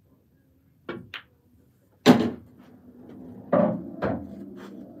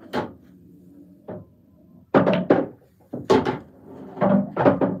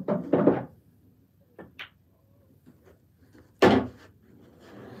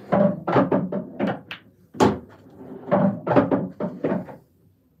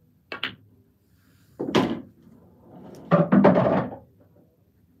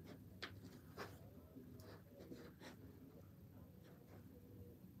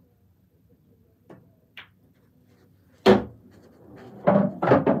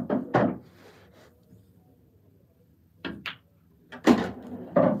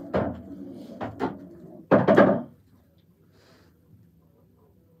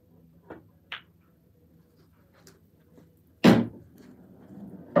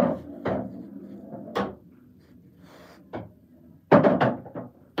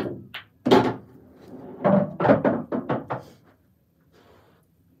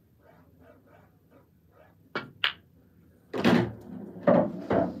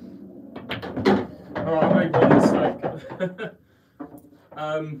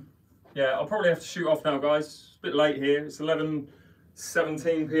 Yeah, I'll probably have to shoot off now, guys. It's a bit late here. It's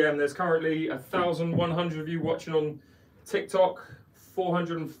 11:17 p.m. There's currently 1,100 of you watching on TikTok,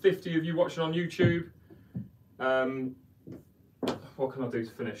 450 of you watching on YouTube. What can I do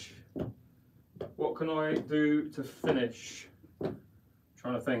to finish? What can I do to finish? I'm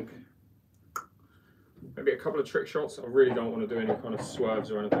trying to think. Maybe a couple of trick shots. I really don't want to do any kind of swerves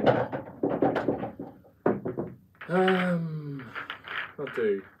or anything. I'll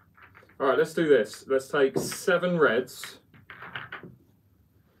do. All right, let's do this. Let's take 7 reds.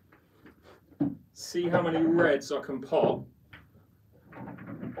 See how many reds I can pop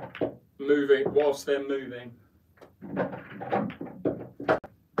moving whilst they're moving.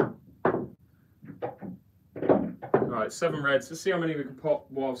 All right, 7 reds. Let's see how many we can pop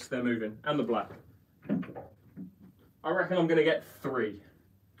whilst they're moving, and the black. I reckon I'm going to get 3.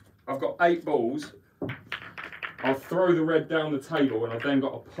 I've got 8 balls. I'll throw the red down the table, and I've then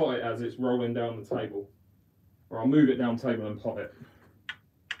got to pot it as it's rolling down the table. Or I'll move it down the table and pot it.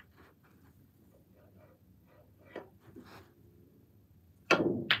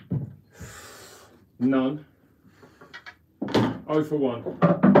 None. 0 for 1.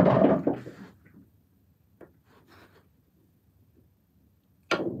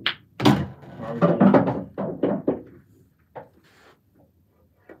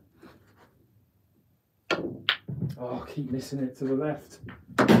 Oh, I keep missing it to the left.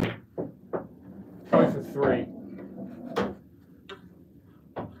 0 for 3.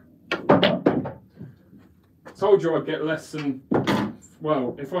 Told you I'd get less than,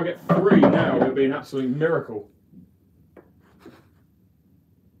 well, if I get 3 now, it'll be an absolute miracle.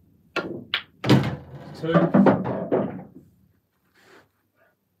 2.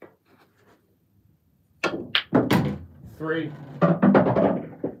 3.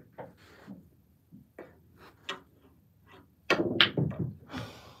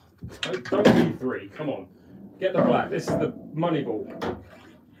 Don't be 3, come on. Get the black, this is the money ball.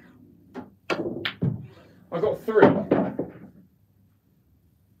 I got 3.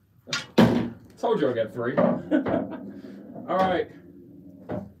 Told you I'd get 3. Alright.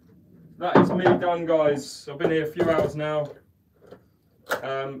 That is me done, guys. I've been here a few hours now.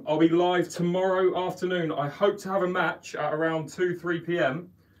 I'll be live tomorrow afternoon. I hope to have a match at around 2-3 p.m.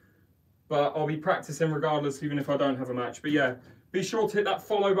 But I'll be practicing regardless, even if I don't have a match. But yeah, be sure to hit that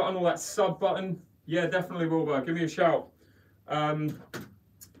follow button or that sub button. Yeah, definitely, Wilbur. Give me a shout.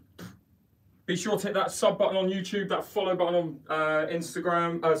 Be sure to hit that sub button on YouTube, that follow button on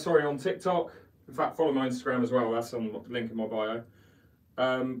Instagram. On TikTok. In fact, follow my Instagram as well. That's on the link in my bio.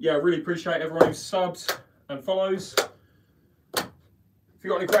 Yeah, I really appreciate everyone who subs and follows. If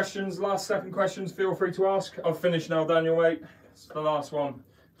you've got any questions, last second questions, feel free to ask. I've finished now, Daniel, mate. It's the last one.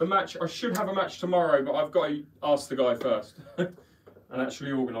 The match, I should have a match tomorrow, but I've got to ask the guy first and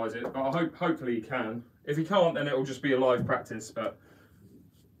actually organise it. But hopefully he can. If he can't, then it'll just be a live practice, but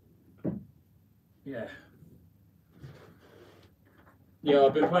yeah. Yeah,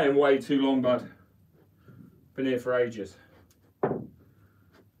 I've been playing way too long, bud. Been here for ages.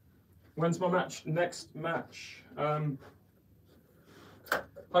 When's my match? Next match?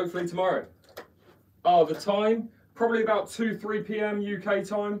 Hopefully tomorrow. Oh, the time? Probably about 2-3 p.m. UK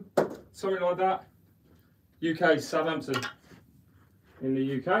time. Something like that. UK, Southampton. In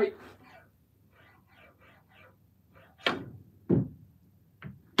the UK.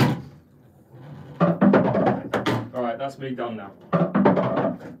 Alright, that's me done now.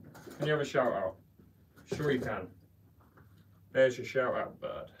 Can you have a shout out? Sure you can. There's your shout out,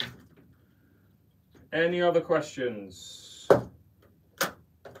 bird. Any other questions?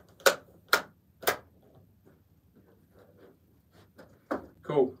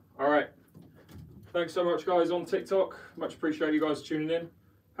 Cool. All right. Thanks so much, guys, on TikTok. Much appreciate you guys tuning in.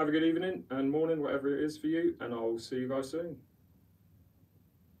 Have a good evening and morning, whatever it is for you, and I'll see you guys soon.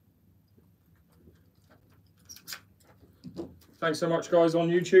 Thanks so much, guys, on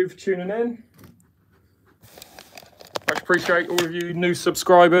YouTube for tuning in. Much appreciate all of you new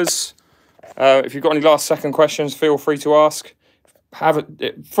subscribers. If you've got any last second questions, feel free to ask.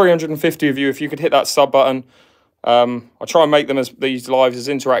 350 of you, if you could hit that sub button. I'll try and make these lives as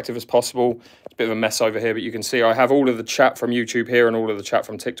interactive as possible. It's a bit of a mess over here, but you can see I have all of the chat from YouTube here and all of the chat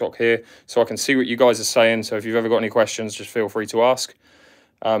from TikTok here, so I can see what you guys are saying. So if you've ever got any questions, just feel free to ask.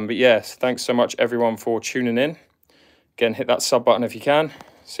 But yes, thanks so much everyone for tuning in. Again, hit that sub button if you can.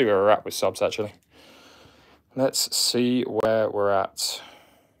 See where we're at with subs, actually. Let's see where we're at.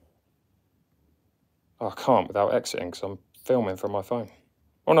 Oh, I can't without exiting because I'm filming from my phone.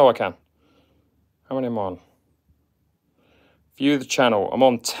 Oh no, I can. How many am I on? View the channel. I'm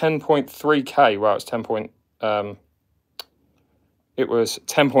on 10.3k. Wow, it's 10. It was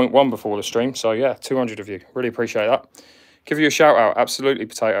 10.1 before the stream. So yeah, 200 of you. Really appreciate that. Give you a shout out. Absolutely,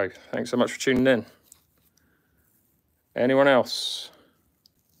 Potato. Thanks so much for tuning in. Anyone else?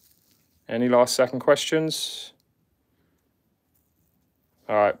 Any last second questions?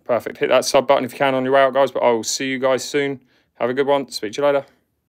 All right, perfect. Hit that sub button if you can on your way out, guys. But I will see you guys soon. Have a good one. Speak to you later.